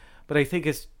crazy. But I think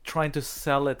it's trying to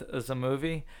sell it as a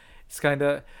movie. It's kind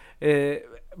of,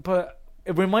 but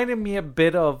it reminded me a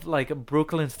bit of like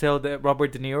Brooklyn's Tale, that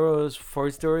Robert De Niro's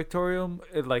first directorial,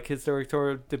 like his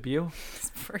directorial debut.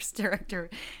 First director.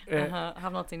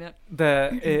 Have not seen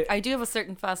it. I do have a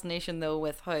certain fascination though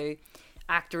with how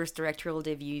actors' directorial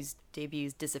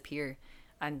debuts disappear,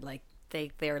 and like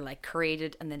they're like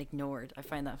created and then ignored. I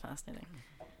find that fascinating.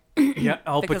 Yeah,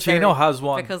 Al Because Pacino they're- has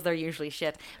one. because they're usually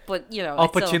shit. But you know, Al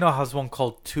it's still- Pacino has one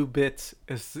called Two Bits.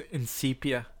 It's in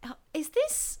sepia. Is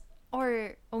this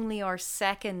only our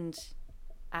second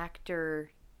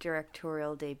actor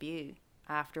directorial debut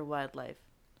after Wildlife?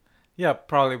 Yeah,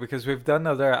 probably because we've done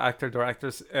other actor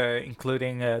directors,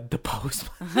 including The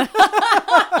Postman.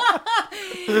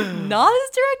 Not his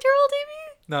directorial debut?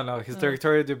 No, his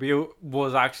directorial debut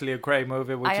was actually a great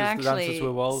movie, which I is The Dances actually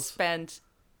with Wolves. spent.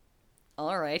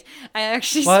 All right, I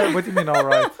actually. What do you mean, all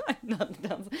right?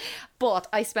 But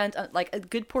I spent like a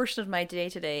good portion of my day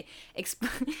today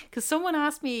because someone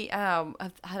asked me, had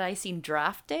I seen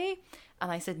Draft Day,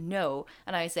 and I said no,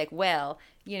 and I was like, well,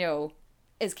 you know,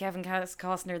 is Kevin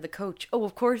Costner the coach? Oh,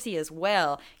 of course he is.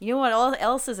 Well, you know what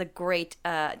else is a great,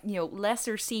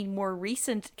 lesser seen, more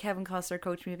recent Kevin Costner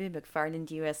coach movie, McFarland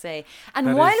USA. And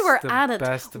That while is we're the at it,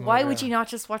 best why movie would you ever. not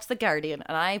just watch The Guardian?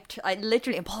 And I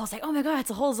literally, and Paul was like, oh my God, it's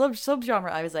a whole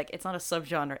subgenre. I was like, it's not a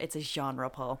subgenre, it's a genre,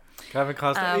 Paul. Kevin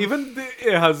Costner.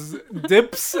 It has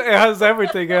dips. It has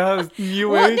everything. It has new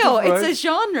Well, age. no, right? it's a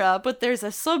genre, but there's a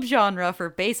subgenre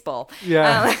for baseball.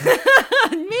 Yeah.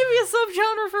 Maybe a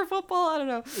subgenre for football. I don't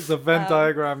know. It's a Venn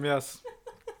diagram, yes.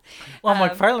 Well,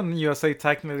 McFarland USA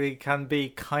technically can be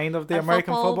kind of the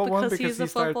American football one because he's he a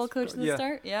football starts, coach at the yeah.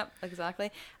 start. Yep,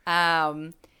 exactly.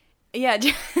 Yeah.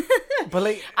 But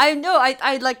like, I know.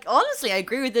 I like honestly, I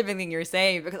agree with everything you're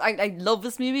saying because I love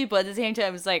this movie, but at the same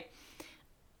time, it's like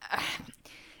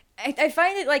I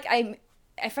find it like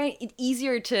I find it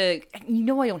easier to. You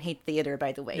know, I don't hate theater.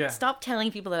 By the way, Yeah. stop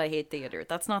telling people that I hate theater.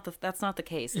 That's not the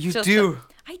case. It's You just do. that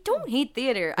I don't hate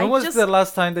theater. when was the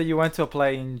last time that you went to a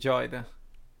play and enjoyed it?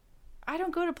 I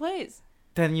don't go to plays.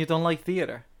 Then you don't like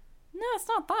theater. No, it's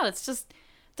not that. It's just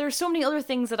there's so many other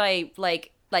things that I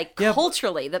like Yeah,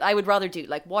 culturally that I would rather do,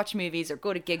 like watch movies or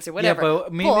go to gigs or whatever. but I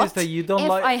mean is that you don't if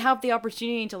like- I have the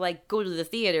opportunity to like go to the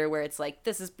theater where it's like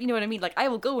this is, you know what I mean? Like I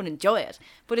will go and enjoy it,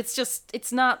 but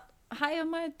it's not high on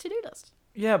my to-do list.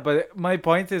 Yeah, but my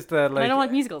point is that And like I don't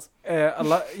like musicals. a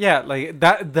lot. Yeah, like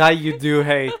that you do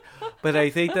hate. But I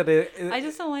think that I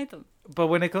just don't like them. But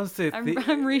when it comes to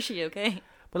I'm Rishi, okay?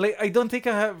 But like, I don't think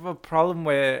I have a problem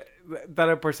with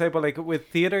that per se. But like with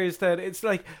theater, is that it's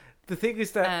like the thing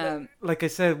is that, like I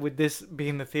said, with this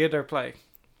being a theater play,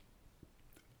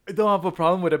 I don't have a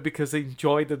problem with it because I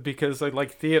enjoyed it because I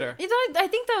like theater. I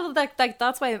think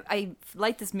that's why I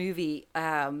like this movie,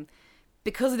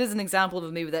 because it is an example of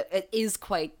a movie that it is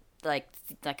quite like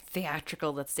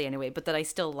theatrical, let's say anyway, but that I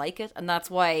still like it, and that's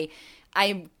why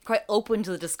I'm quite open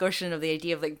to the discussion of the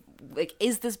idea of like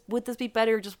would this be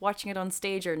better just watching it on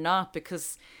stage or not?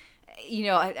 Because you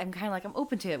know, I'm kind of like I'm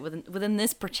open to it within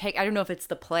this particular. I don't know if it's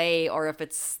the play or if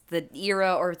it's the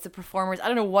era or it's the performers. I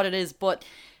don't know what it is, but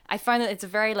I find that it's a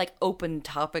very like open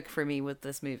topic for me with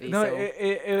this movie. No, so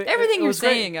it, everything it you're was great.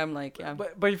 saying, I'm like, yeah,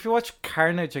 But if you watch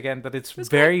Carnage again, that it's was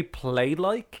very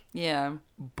play-like, yeah.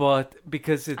 but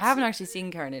because it's I haven't actually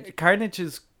seen Carnage. Carnage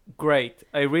is great.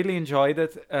 I really enjoyed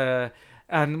it.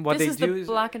 And what This they is do the is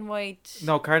black and white.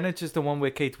 no, Carnage is the one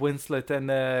with Kate Winslet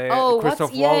and Oh,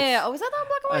 Christoph what's Waltz. yeah? Oh, is that that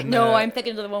black and white? And, No, I'm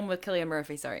thinking of the one with Cillian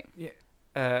Murphy. Sorry.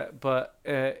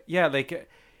 Yeah, like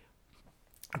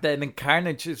then in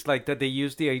Carnage is like that they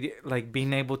use the idea like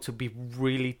being able to be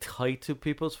really tight to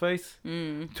people's face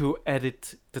to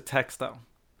edit the text out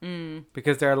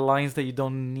because there are lines that you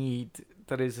don't need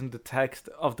that is in the text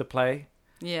of the play.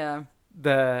 Yeah.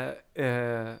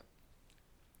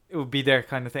 It would be there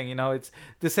kind of thing, you know. It's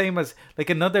the same as like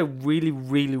another really,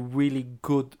 really, really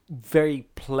good, very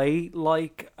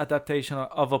play-like adaptation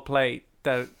of a play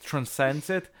that transcends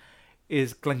it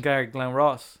is Glengarry Glen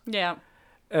Ross. Yeah.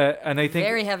 And I think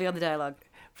Very heavy on the dialogue.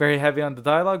 very heavy on the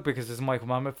dialogue because it's a Michael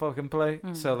Mamet fucking play.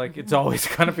 So like it's always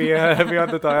gonna be heavy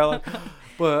on the dialogue.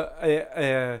 But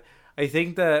I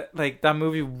think that like that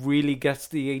movie really gets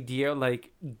the idea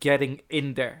like getting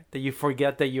in there that you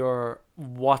forget that you're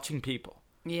watching people.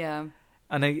 Yeah.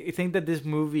 And I think that this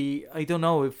movie, I don't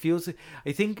know, it feels,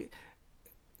 I think,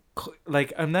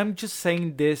 like, and I'm just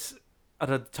saying this at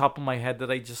the top of my head that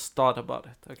I just thought about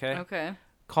it, okay? Okay.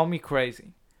 Call me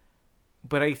crazy.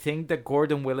 But I think that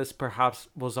Gordon Willis perhaps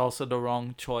was also the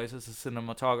wrong choice as a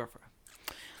cinematographer.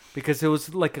 Because it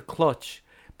was like a clutch.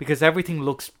 Because everything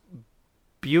looks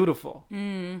beautiful.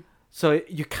 So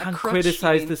you can't crutch,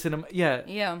 criticize you mean? the cinema. Yeah.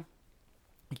 Yeah.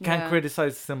 You can't Yeah.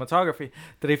 criticize the cinematography.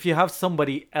 That if you have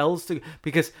somebody else to...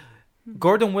 Because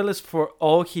Gordon Willis, for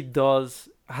all he does,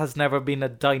 has never been a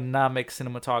dynamic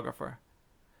cinematographer.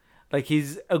 Like,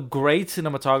 he's a great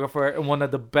cinematographer and one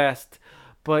of the best.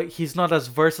 But he's not as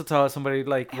versatile as somebody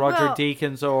like Roger Well,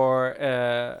 Deakins or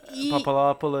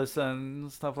Papadopoulos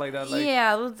and stuff like that. Like,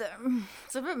 yeah, well,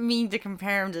 it's a bit mean to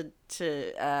compare him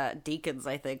to Deakins,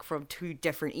 I think, from two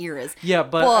different eras. yeah,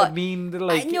 but I mean,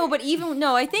 like... No, but even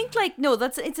no, I think like no,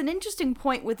 it's an interesting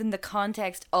point within the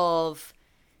context of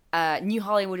New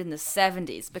Hollywood in the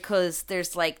 70s because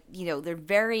there's like, you know, there are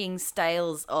varying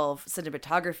styles of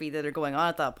cinematography that are going on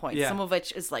at that point. Yeah. Some of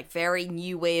which is like very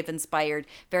new wave inspired,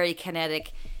 very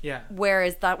kinetic. Yeah.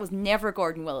 Whereas that was never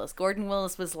Gordon Willis. Gordon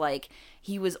Willis was like,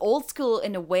 he was old school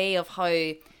in a way of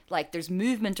how like there's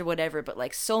movement or whatever, but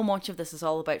like so much of this is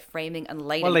all about framing and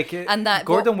lighting. Well, like and that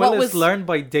Gordon what Willis was, learned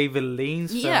by David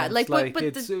Lean's Yeah, films. like, but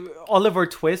it's Oliver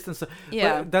Twist and stuff.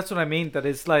 Yeah. But that's what I mean. That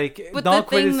it's like But not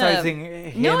the thing that- criticizing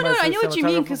him. No, as I a know what you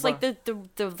mean cinematographer, because like but-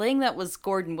 the thing that was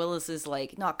Gordon Willis's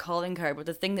like not calling card, but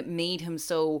the thing that made him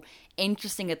so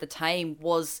interesting at the time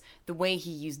was the way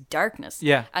he used darkness.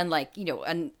 Yeah. And like, you know,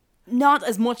 and not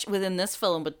as much within this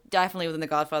film, but definitely within The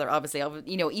Godfather, obviously.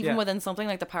 You know, even Yeah. within something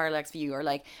like The Parallax View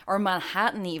or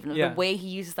Manhattan, even Yeah. the way he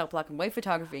uses that black and white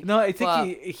photography. No, I think But-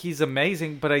 he's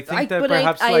amazing, but I think that but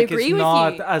perhaps I like agree it's with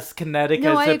not you. as kinetic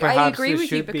No, as it perhaps I agree it with you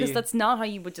should because be. that's not how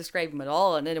you would describe him at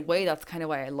all. And in a way, that's kind of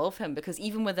why I love him because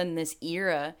even within this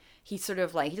era, he's sort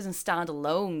of like, he doesn't stand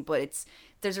alone, but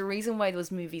there's a reason why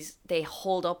those movies, they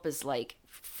hold up as like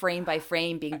frame by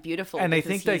frame being beautiful. And I because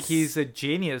think that he's a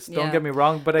genius. Don't Yeah. get me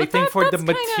wrong, but I But think for the that's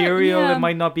kinda- material, yeah. it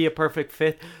might not be a perfect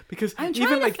fit because I'm trying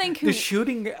even to like think the who-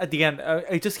 shooting at the end,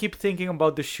 I just keep thinking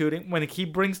about the shooting when he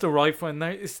brings the rifle and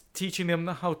is teaching them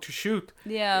how to shoot.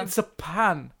 Yeah. It's a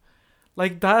pan.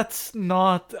 Like that's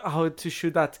not how to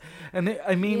shoot that. And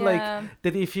I mean Yeah. like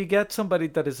that if you get somebody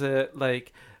that is a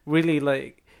like really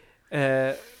like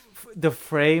the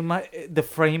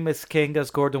frame is king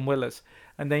as Gordon Willis,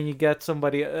 and then you get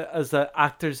somebody as the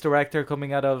actor's director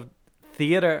coming out of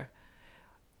theater.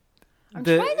 I'm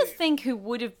trying to think who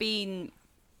would have been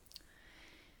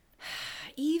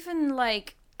even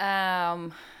like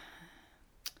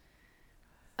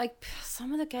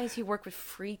some of the guys who work with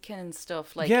Friedkin and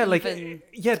stuff. Like yeah, even, like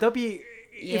yeah, that'd be.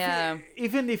 Yeah.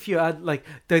 Even if you add like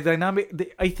the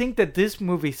dynamic, I think that this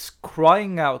movie's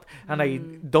crying out, and I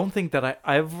don't think that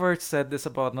I ever said this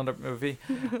about another movie.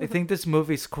 I think this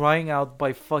movie's crying out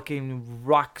by fucking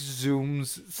rock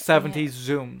zooms, 70s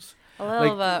zooms. a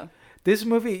little like, bit. This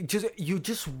movie you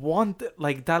just want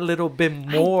like that little bit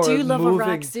more. I do love moving.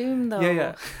 a rock zoom though.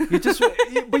 Yeah. You just,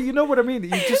 but you know what I mean. You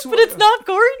just. But it's not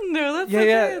Gordon though. That's Yeah, the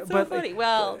yeah, thing, it's so but, funny. like,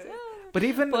 Well, But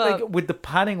even But- like with the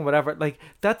panning or whatever, like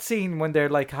that scene when they're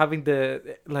like having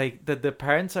the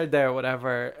parents are there or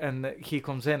whatever, and he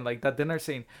comes in, like that dinner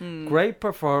scene, great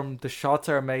performed. The shots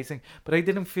are amazing, but I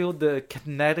didn't feel the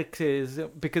kinetic is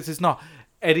because it's not.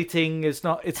 editing is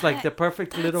not. It's like the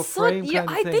perfect little frame kind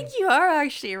of I thing. think you are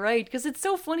actually right, because it's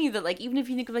so funny that like even if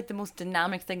you think of like the most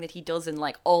dynamic thing that he does in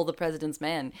like All the President's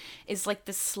Men is like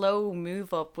the slow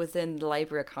move up within the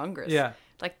Library of Congress. Yeah.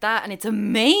 Like that, and it's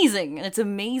amazing,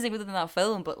 within that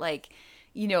film, but like,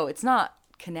 you know, it's not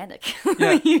kinetic.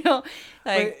 Yeah. You know,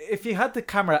 But like if you had the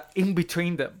camera in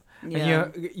between them, Yeah.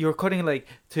 and you're cutting like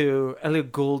to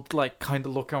Elliot Gould like kind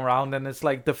of looking around, and it's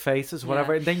like the faces,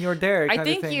 whatever, Yeah. and then you're there. I kind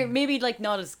think of thing. you're maybe like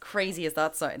not as crazy as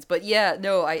that sounds, but yeah,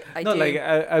 no, I No, do. like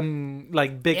I'm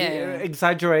like big Yeah.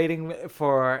 exaggerating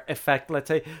for effect, let's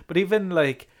say. But even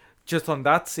like just on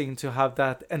that scene to have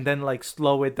that, and then like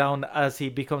slow it down as he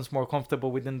becomes more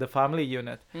comfortable within the family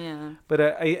unit. Yeah. But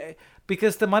I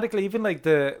because thematically, even like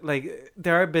there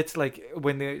are bits like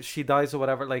when she dies or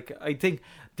whatever. Like I think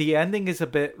the ending is a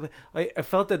bit. I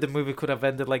felt that the movie could have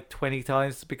ended like 20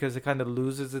 times because it kind of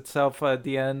loses itself at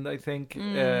the end. I think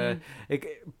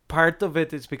part of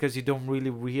it is because you don't really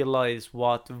realize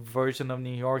what version of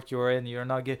New York you're in. You're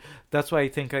not. That's why I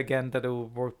think again that it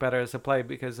would work better as a play,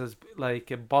 because as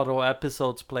like bottle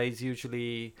episodes, plays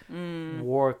usually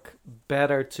work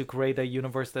better to create a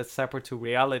universe that's separate to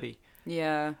reality.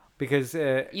 Yeah. Because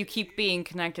You keep being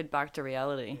connected back to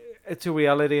reality. to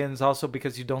reality, and it's also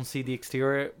because you don't see the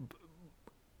exterior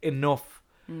enough.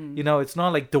 You know, it's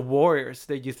not like The Warriors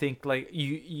that you think like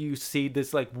you see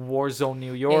this like war zone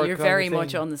New York. Yeah, you're kind of very thing.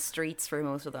 much on the streets for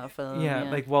most of that film. Yeah,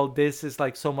 like well, this is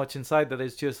like so much inside that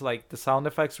it's just like the sound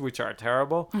effects, which are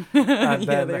terrible, and Yeah,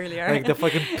 then they really are. like the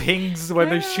fucking pings when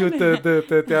they shoot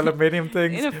the aluminium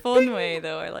things. In a fun way,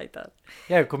 though, I like that.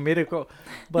 Yeah, comedical,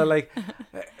 but like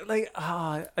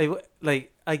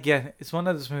again, it's one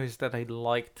of those movies that I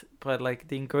liked, but like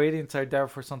the ingredients are there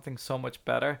for something so much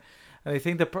better, and I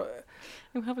think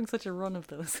I'm having such a run of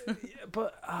those.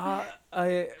 but I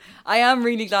am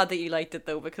really glad that you liked it,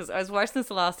 though, because I was watching this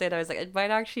the last day and I was like, it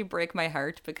might actually break my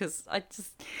heart, because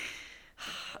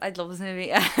I'd love this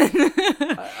movie.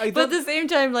 But at the same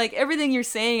time, like, everything you're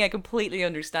saying, I completely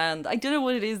understand. I don't know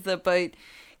what it is about,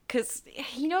 because,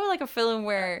 you know, like a film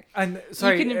where... And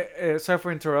sorry, can- sorry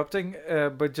for interrupting,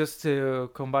 but just to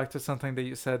come back to something that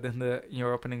you said in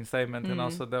your opening statement, and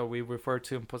also that we referred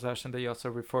to in Possession, that you also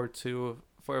referred to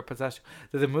for Possession,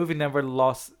 that the movie never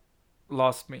lost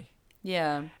me.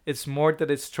 Yeah. It's more that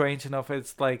it's strange enough.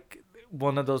 It's like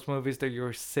one of those movies that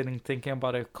you're sitting thinking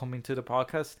about it coming to the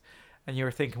podcast, and you're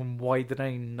thinking, why did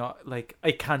I not, like,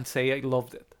 I can't say I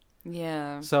loved it.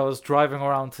 Yeah. So I was driving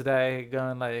around today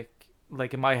going like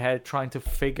in my head trying to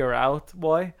figure out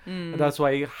why. And that's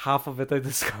why half of it I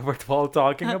discovered while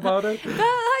talking about it. I like when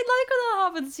that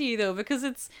happens to you, though, because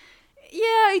it's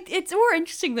more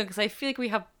interesting, though, because I feel like we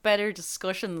have better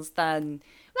discussions than...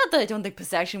 Not that I don't think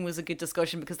Possession was a good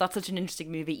discussion, because that's such an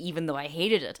interesting movie, even though I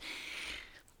hated it.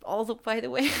 Although, by the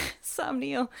way, Sam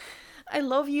Neill, I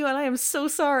love you and I am so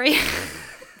sorry.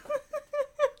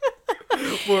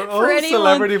 We're all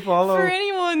celebrity follow. For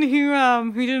anyone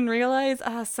who didn't realize,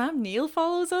 Sam Neill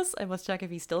follows us. I must check if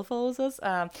he still follows us.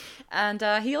 And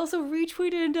he also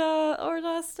retweeted our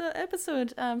last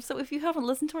episode. So if you haven't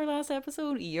listened to our last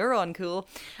episode, you're uncool.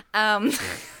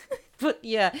 But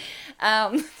yeah,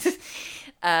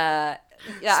 yeah.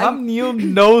 Sam Neill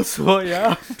knows who I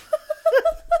am.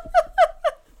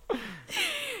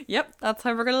 Yep, that's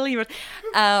how we're gonna leave it.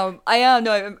 I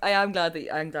am glad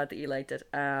that you liked it.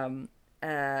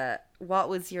 What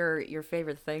was your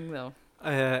favorite thing, though?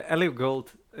 Elliot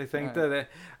Gould. I think that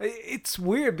it's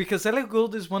weird because Elliot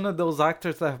Gould is one of those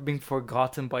actors that have been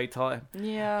forgotten by time.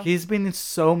 Yeah. He's been in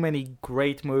so many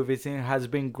great movies and has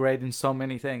been great in so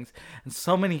many things. And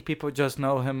so many people just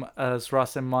know him as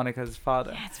Ross and Monica's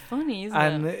father. Yeah, it's funny, isn't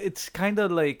And it? it's kind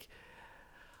of like,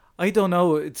 I don't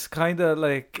know, it's kind of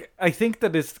like, I think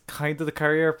that it's kind of the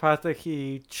career path that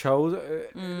he chose.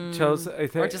 I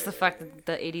think. Or just the fact that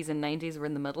the 80s and 90s were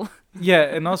in the middle. Yeah,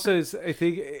 and also I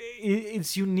think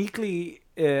it's uniquely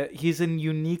he's a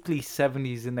uniquely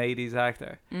 70s and 80s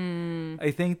actor.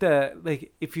 I think that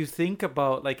like if you think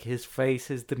about like his face,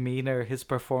 his demeanor, his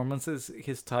performances,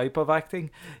 his type of acting,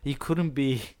 he couldn't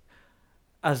be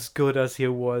as good as he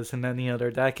was in any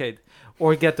other decade,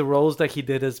 or get the roles that he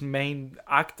did as main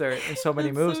actor in so many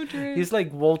That's movies. so true. He's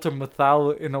like Walter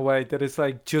Matthau in a way that is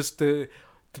like just the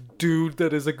dude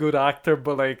that is a good actor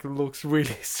but like looks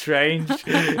really strange.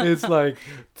 It's like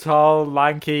tall,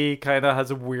 lanky, kind of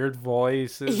has a weird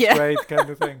voice. It's Yeah. great kind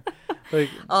of thing. Like,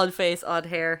 Odd face, odd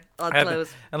hair, odd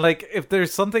clothes. and like, if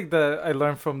there's something that I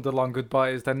learned from The Long Goodbye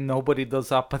is that nobody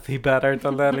does apathy better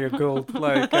than Elliot Gould.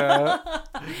 Like,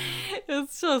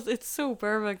 It's so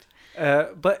perfect.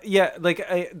 but yeah, like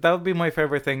that would be my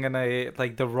favorite thing, and I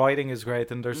like the writing is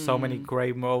great, and there's so many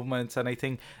great moments, and I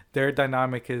think their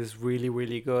dynamic is really,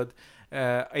 really good.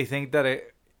 I think that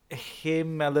it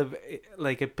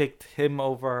picked him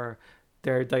over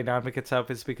their dynamic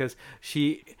itself is because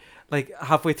she, like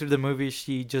halfway through the movie,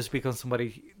 she just becomes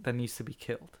somebody that needs to be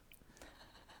killed.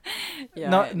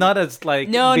 Yeah. Not as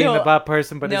like being a bad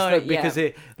person, but it's like, because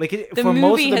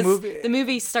most of the movie, the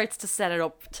movie starts to set it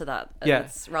up to that. Yeah.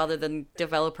 Rather than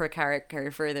develop her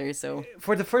character further. So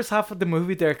for the first half of the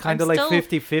movie, they're kind of like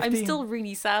 50-50. I'm still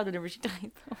really sad whenever she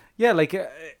died, though. Yeah, like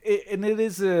and it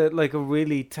is like a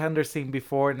really tender scene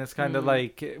before, and it's kind of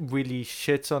like really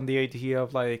shits on the idea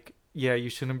of like, yeah, you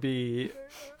shouldn't be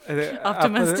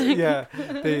optimistic. Yeah,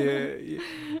 I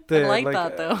like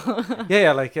that though.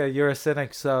 yeah, like you're a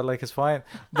cynic, so like it's fine.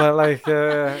 But like,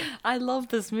 I love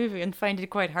this movie and find it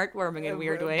quite heartwarming in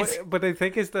weird ways. But I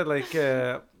think is that like,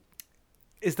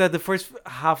 is that the first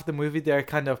half of the movie they're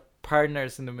kind of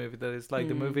partners in the movie. That is like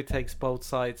the movie takes both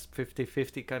sides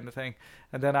 50-50 kind of thing,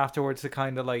 and then afterwards it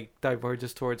kind of like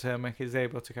diverges towards him, and he's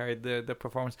able to carry the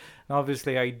performance. And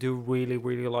obviously I do really,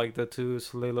 really like the two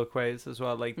soliloquies as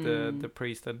well, like the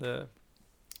priest and the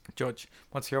judge.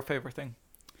 What's your favorite thing?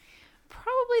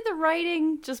 Probably the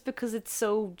writing, just because it's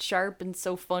so sharp and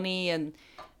so funny, and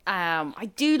I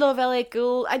do love Elliot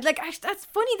Gould. That's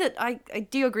funny that I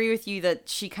do agree with you that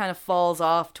she kind of falls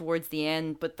off towards the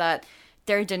end, but that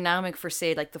their dynamic for,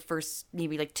 say, like the first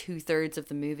maybe like 2/3 of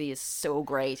the movie is so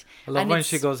great. I love when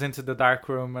she goes into the dark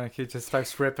room and he just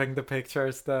starts ripping the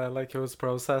pictures that like he was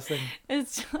processing.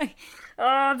 It's like,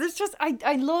 oh, there's just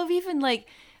I love even like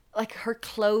her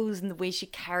clothes and the way she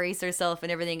carries herself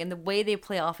and everything, and the way they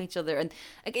play off each other. And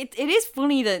like it is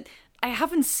funny that I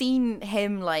haven't seen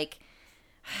him like.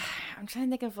 I'm trying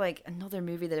to think of like another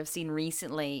movie that I've seen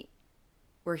recently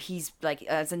where he's like,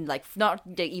 as in like, not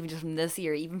even just from this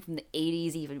year, even from the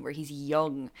 80s, even where he's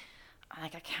young.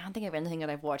 Like, I can't think of anything that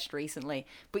I've watched recently,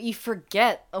 but you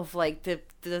forget of like the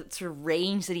sort of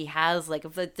range that he has, like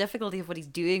of the difficulty of what he's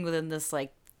doing within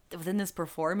this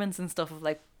performance and stuff, of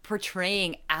like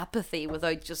portraying apathy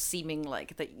without just seeming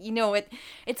like that,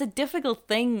 it's a difficult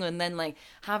thing, and then like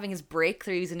having his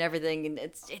breakthroughs and everything, and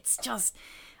it's just,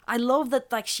 I love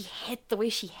that, like, the way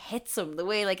she hits him, the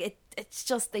way, like, it's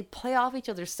just, they play off each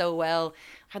other so well.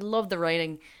 I love the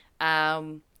writing,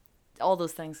 all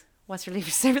those things. What's your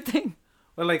least favorite thing?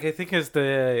 Well, like, I think it's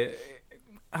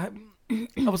I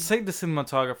would say the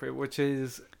cinematography, which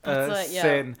is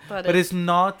sin, but it's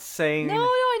not saying... No,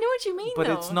 I know what you mean, but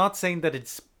it's not saying that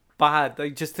it's bad. I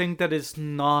just think that it's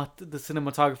not the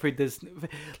cinematography.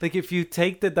 Like, if you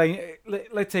take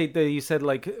let's say that you said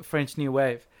like French New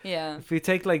Wave. Yeah. If you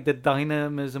take like the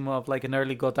dynamism of like an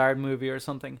early Godard movie or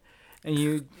something,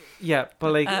 and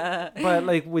but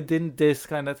like within this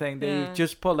kind of thing, they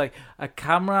just put like a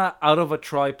camera out of a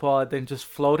tripod and just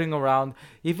floating around,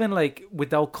 even like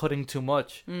without cutting too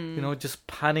much, just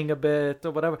panning a bit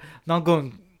or whatever. Not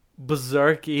going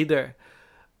berserk either,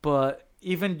 but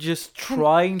even just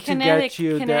trying to get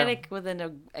you kinetic there. Within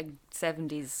a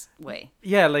 70s way.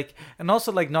 Yeah, like, and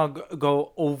also like not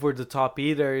go over the top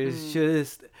either. It's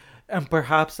just, and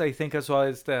perhaps I think as well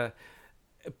as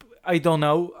I don't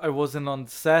know, I wasn't on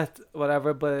set,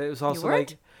 whatever, but it was also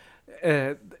like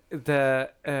the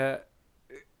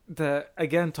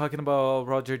again, talking about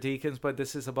Roger Deakins, but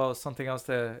this is about something else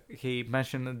that he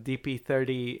mentioned in the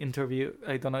DP30 interview.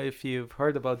 I don't know if you've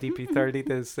heard about DP30,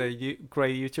 this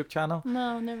great YouTube channel.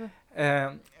 No, never.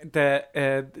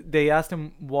 They asked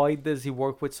him, why does he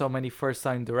work with so many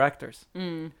first-time directors?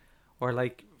 Or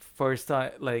like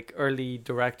first-time, like early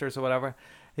directors or whatever.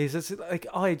 He says like,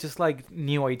 oh, I just like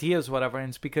new ideas, whatever. And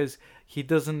it's because he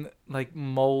doesn't like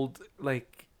mold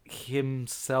like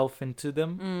himself into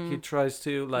them. He tries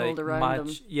to like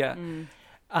match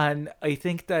and I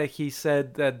think that he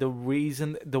said that the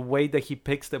way that he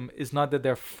picks them is not that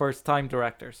they're first time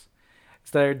directors,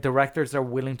 it's that they're directors that are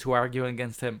willing to argue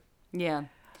against him.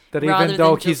 That even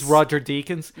though he's Roger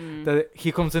Deakins, that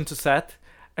he comes into set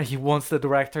and he wants the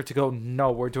director to go, no,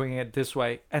 we're doing it this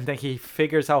way, and then he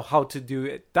figures out how to do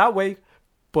it that way,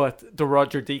 but the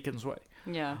Roger Deakins way.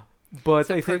 But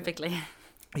so I perfectly. think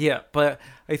yeah, but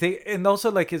I think, and also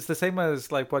like it's the same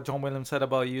as like what John Williams said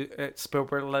about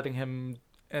Spielberg letting him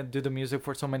do the music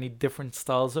for so many different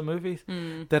styles of movies,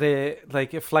 that it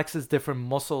flexes different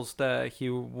muscles that he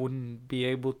wouldn't be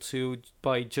able to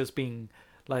by just being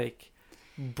like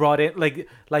brought in,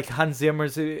 like Hans Zimmer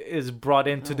is brought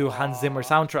in to do Hans Zimmer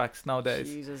soundtracks nowadays.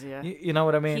 Jesus, yeah. You know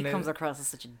what I mean? He comes across as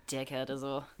such a dickhead as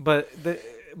well. But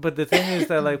the thing is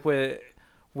that like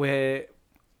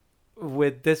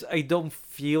with this, I don't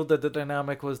feel that the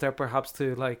dynamic was there perhaps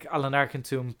to like Alan Arkin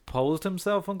to impose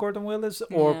himself on Gordon Willis,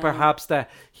 or perhaps that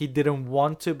he didn't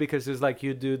want to, because it's like,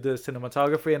 you do the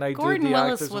cinematography and I Gordon do the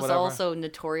Willis actors. was whatever. also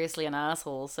notoriously an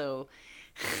asshole, so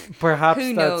perhaps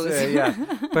who that's knows? yeah.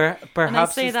 Perhaps and I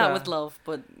say it's that with love,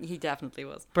 but he definitely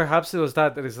was. Perhaps it was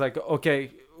that it's like,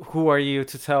 okay, who are you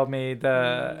to tell me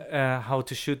the how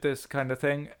to shoot this kind of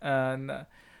thing? And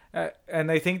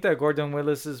I think that Gordon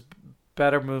Willis's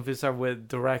better movies are with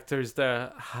directors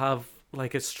that have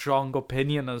like a strong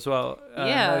opinion as well.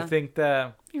 Yeah. And I think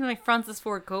that Even like Francis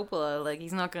Ford Coppola, like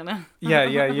he's not gonna.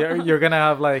 you're gonna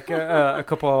have like a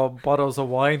couple of bottles of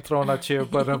wine thrown at you,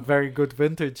 but a very good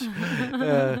vintage.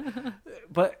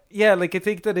 But yeah, like I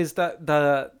think that is that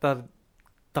the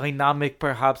dynamic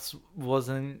perhaps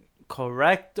wasn't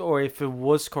correct, or if it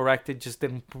was correct, it just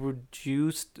didn't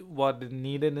produce what it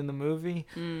needed in the movie.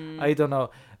 I don't know.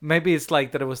 Maybe it's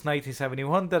like that it was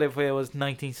 1971, that if it was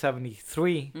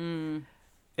 1973,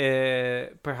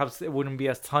 perhaps it wouldn't be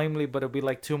as timely, but it'd be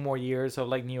like 2 more years of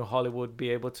like New Hollywood be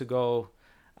able to go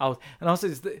out. And also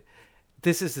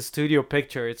this is a studio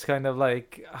picture. It's kind of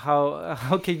like,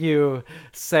 how can you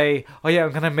say, oh yeah,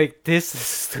 I'm gonna make this a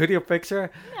studio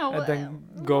picture, and then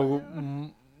go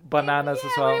bananas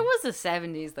as well. But it was the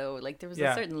 70s though. Like there was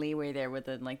a certain leeway there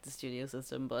within like the studio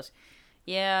system, but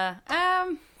yeah.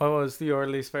 What was your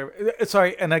least favorite?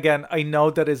 Sorry, and again, I know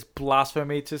that is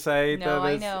blasphemy to say that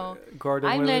I is know. Gordon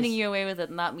I'm Willis. letting you away with it,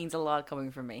 and that means a lot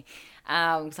coming from me.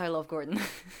 Because I love Gordon.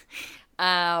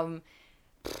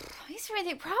 Least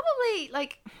favorite, probably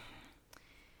like,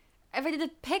 if I did to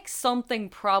pick something,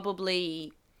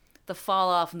 probably the fall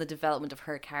off in the development of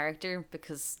her character,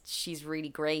 because she's really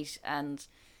great, and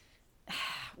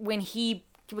when he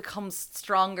becomes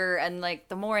stronger, and like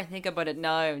the more I think about it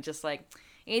now, I'm just like,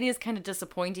 it is kind of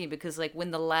disappointing, because like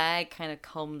when the lag kind of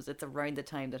comes, it's around the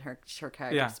time that her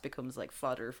character just becomes like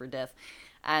fodder for death.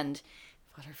 And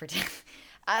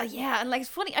and like it's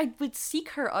funny, I would seek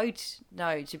her out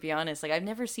now, to be honest. Like I've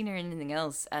never seen her in anything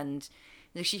else, and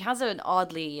like, she has an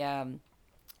oddly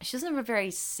she doesn't have a very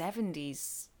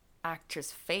 70s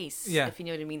actress face, if you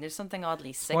know what I mean. There's something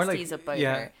oddly 60s about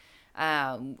her.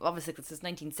 Obviously this is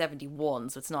 1971,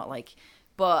 so it's not like,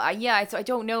 but I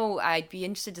don't know. I'd be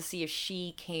interested to see if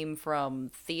she came from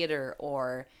theater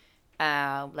or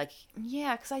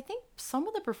because I think some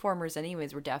of the performers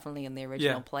anyways were definitely in the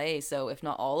original play, so if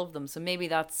not all of them, so maybe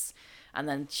that's, and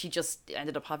then she just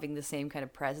ended up having the same kind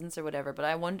of presence or whatever. But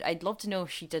I'd love to know if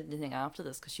she did anything after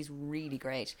this, because she's really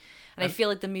great, and I feel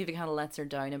like the movie kind of lets her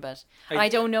down a bit. I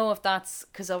don't know if that's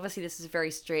because obviously this is a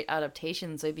very straight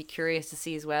adaptation, so I'd be curious to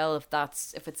see as well if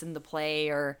it's in the play,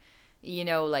 or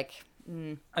like.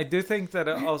 I do think that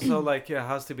it also like it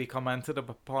has to be commented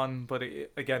upon, but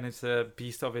again, it's a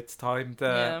beast of its time.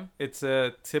 It's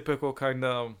a typical kind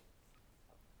of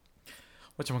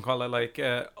like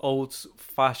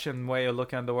old-fashioned way of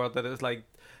looking at the world. That is like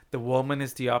the woman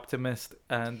is the optimist,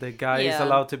 and the guy is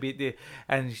allowed to be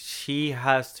and she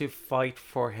has to fight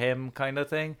for him, kind of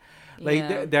thing.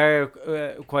 Like there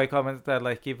are quite comments that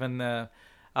like even.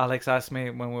 Alex asked me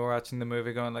when we were watching the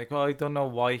movie, going like, well, I don't know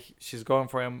why she's going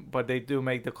for him, but they do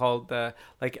make the call that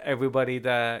like everybody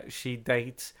that she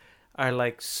dates are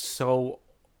like so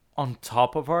on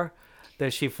top of her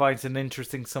that she finds an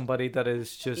interesting somebody that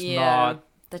is just not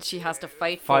that she has to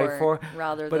fight for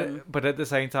rather than. But at the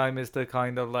same time, is the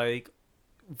kind of like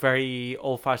very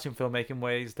old-fashioned filmmaking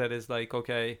ways that is like,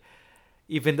 okay,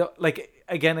 even though, like,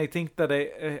 again, I think that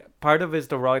part of it is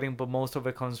the writing, but most of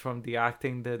it comes from the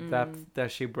acting, the depth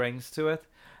that she brings to it.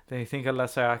 Then I think a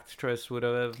lesser actress would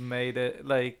have made it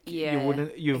like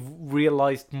you've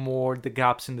realized more the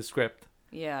gaps in the script.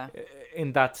 Yeah.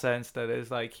 In that sense, that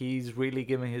is like he's really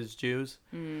giving his dues,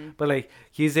 but like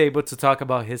he's able to talk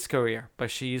about his career, but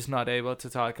she's not able to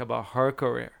talk about her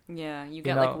career. Yeah, you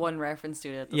get like one reference to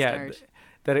it at the start.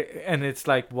 And it's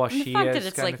like what she is. The fact that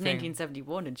it's like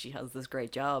 1971 and she has this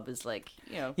great job is like,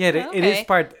 Yeah, it is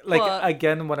part, like, but,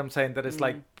 again, what I'm saying, that it's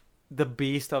like the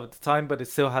beast of the time, but it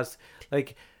still has,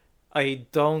 like, I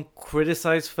don't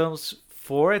criticize films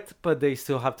for it, but they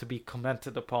still have to be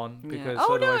commented upon. Because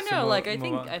no, like, I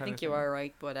think you are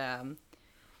right, but,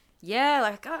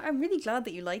 like, I'm really glad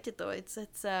that you liked it, though. It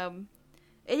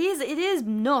is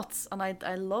nuts, and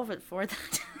I love it for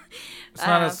that. It's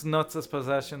not as nuts as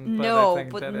Possession, but I think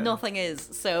but nothing is.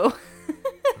 So,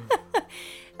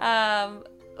 well,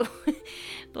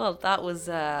 that was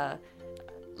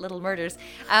Little Murders.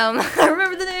 I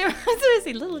remember the name. What did I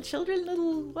say? Little Children,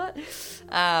 Little what?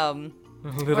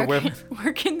 Little Women.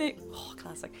 Working the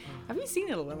classic. Have you seen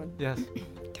Little Women? Yes.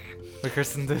 With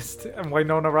Kirsten Dunst and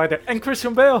Winona Ryder and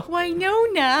Christian Bale.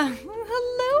 Winona.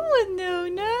 Hello,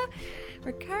 Winona.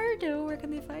 Ricardo, where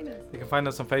can they find us? You can find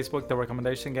us on Facebook, The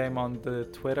Recommendation Game, on the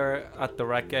Twitter at The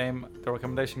Rec Game, The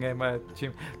Recommendation Game at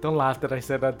Gmail. Don't laugh that I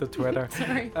said at the Twitter.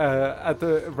 Sorry. At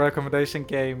The Recommendation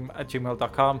Game at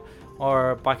gmail.com,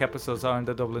 or back episodes are on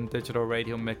the Dublin Digital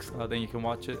Radio Mix. Then you can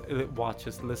watch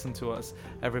us, listen to us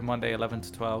every Monday 11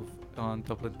 to 12 on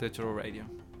Dublin Digital Radio.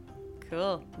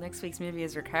 Cool. Next week's movie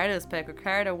is Ricardo's pick.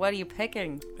 Ricardo, what are you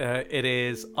picking? It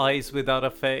is Eyes Without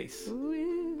a Face. Ooh.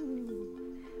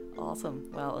 Awesome.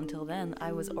 Well, until then,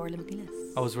 I was Orla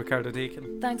McNeilis. I was Ricardo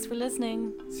Deacon. Thanks for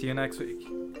listening. See you next week.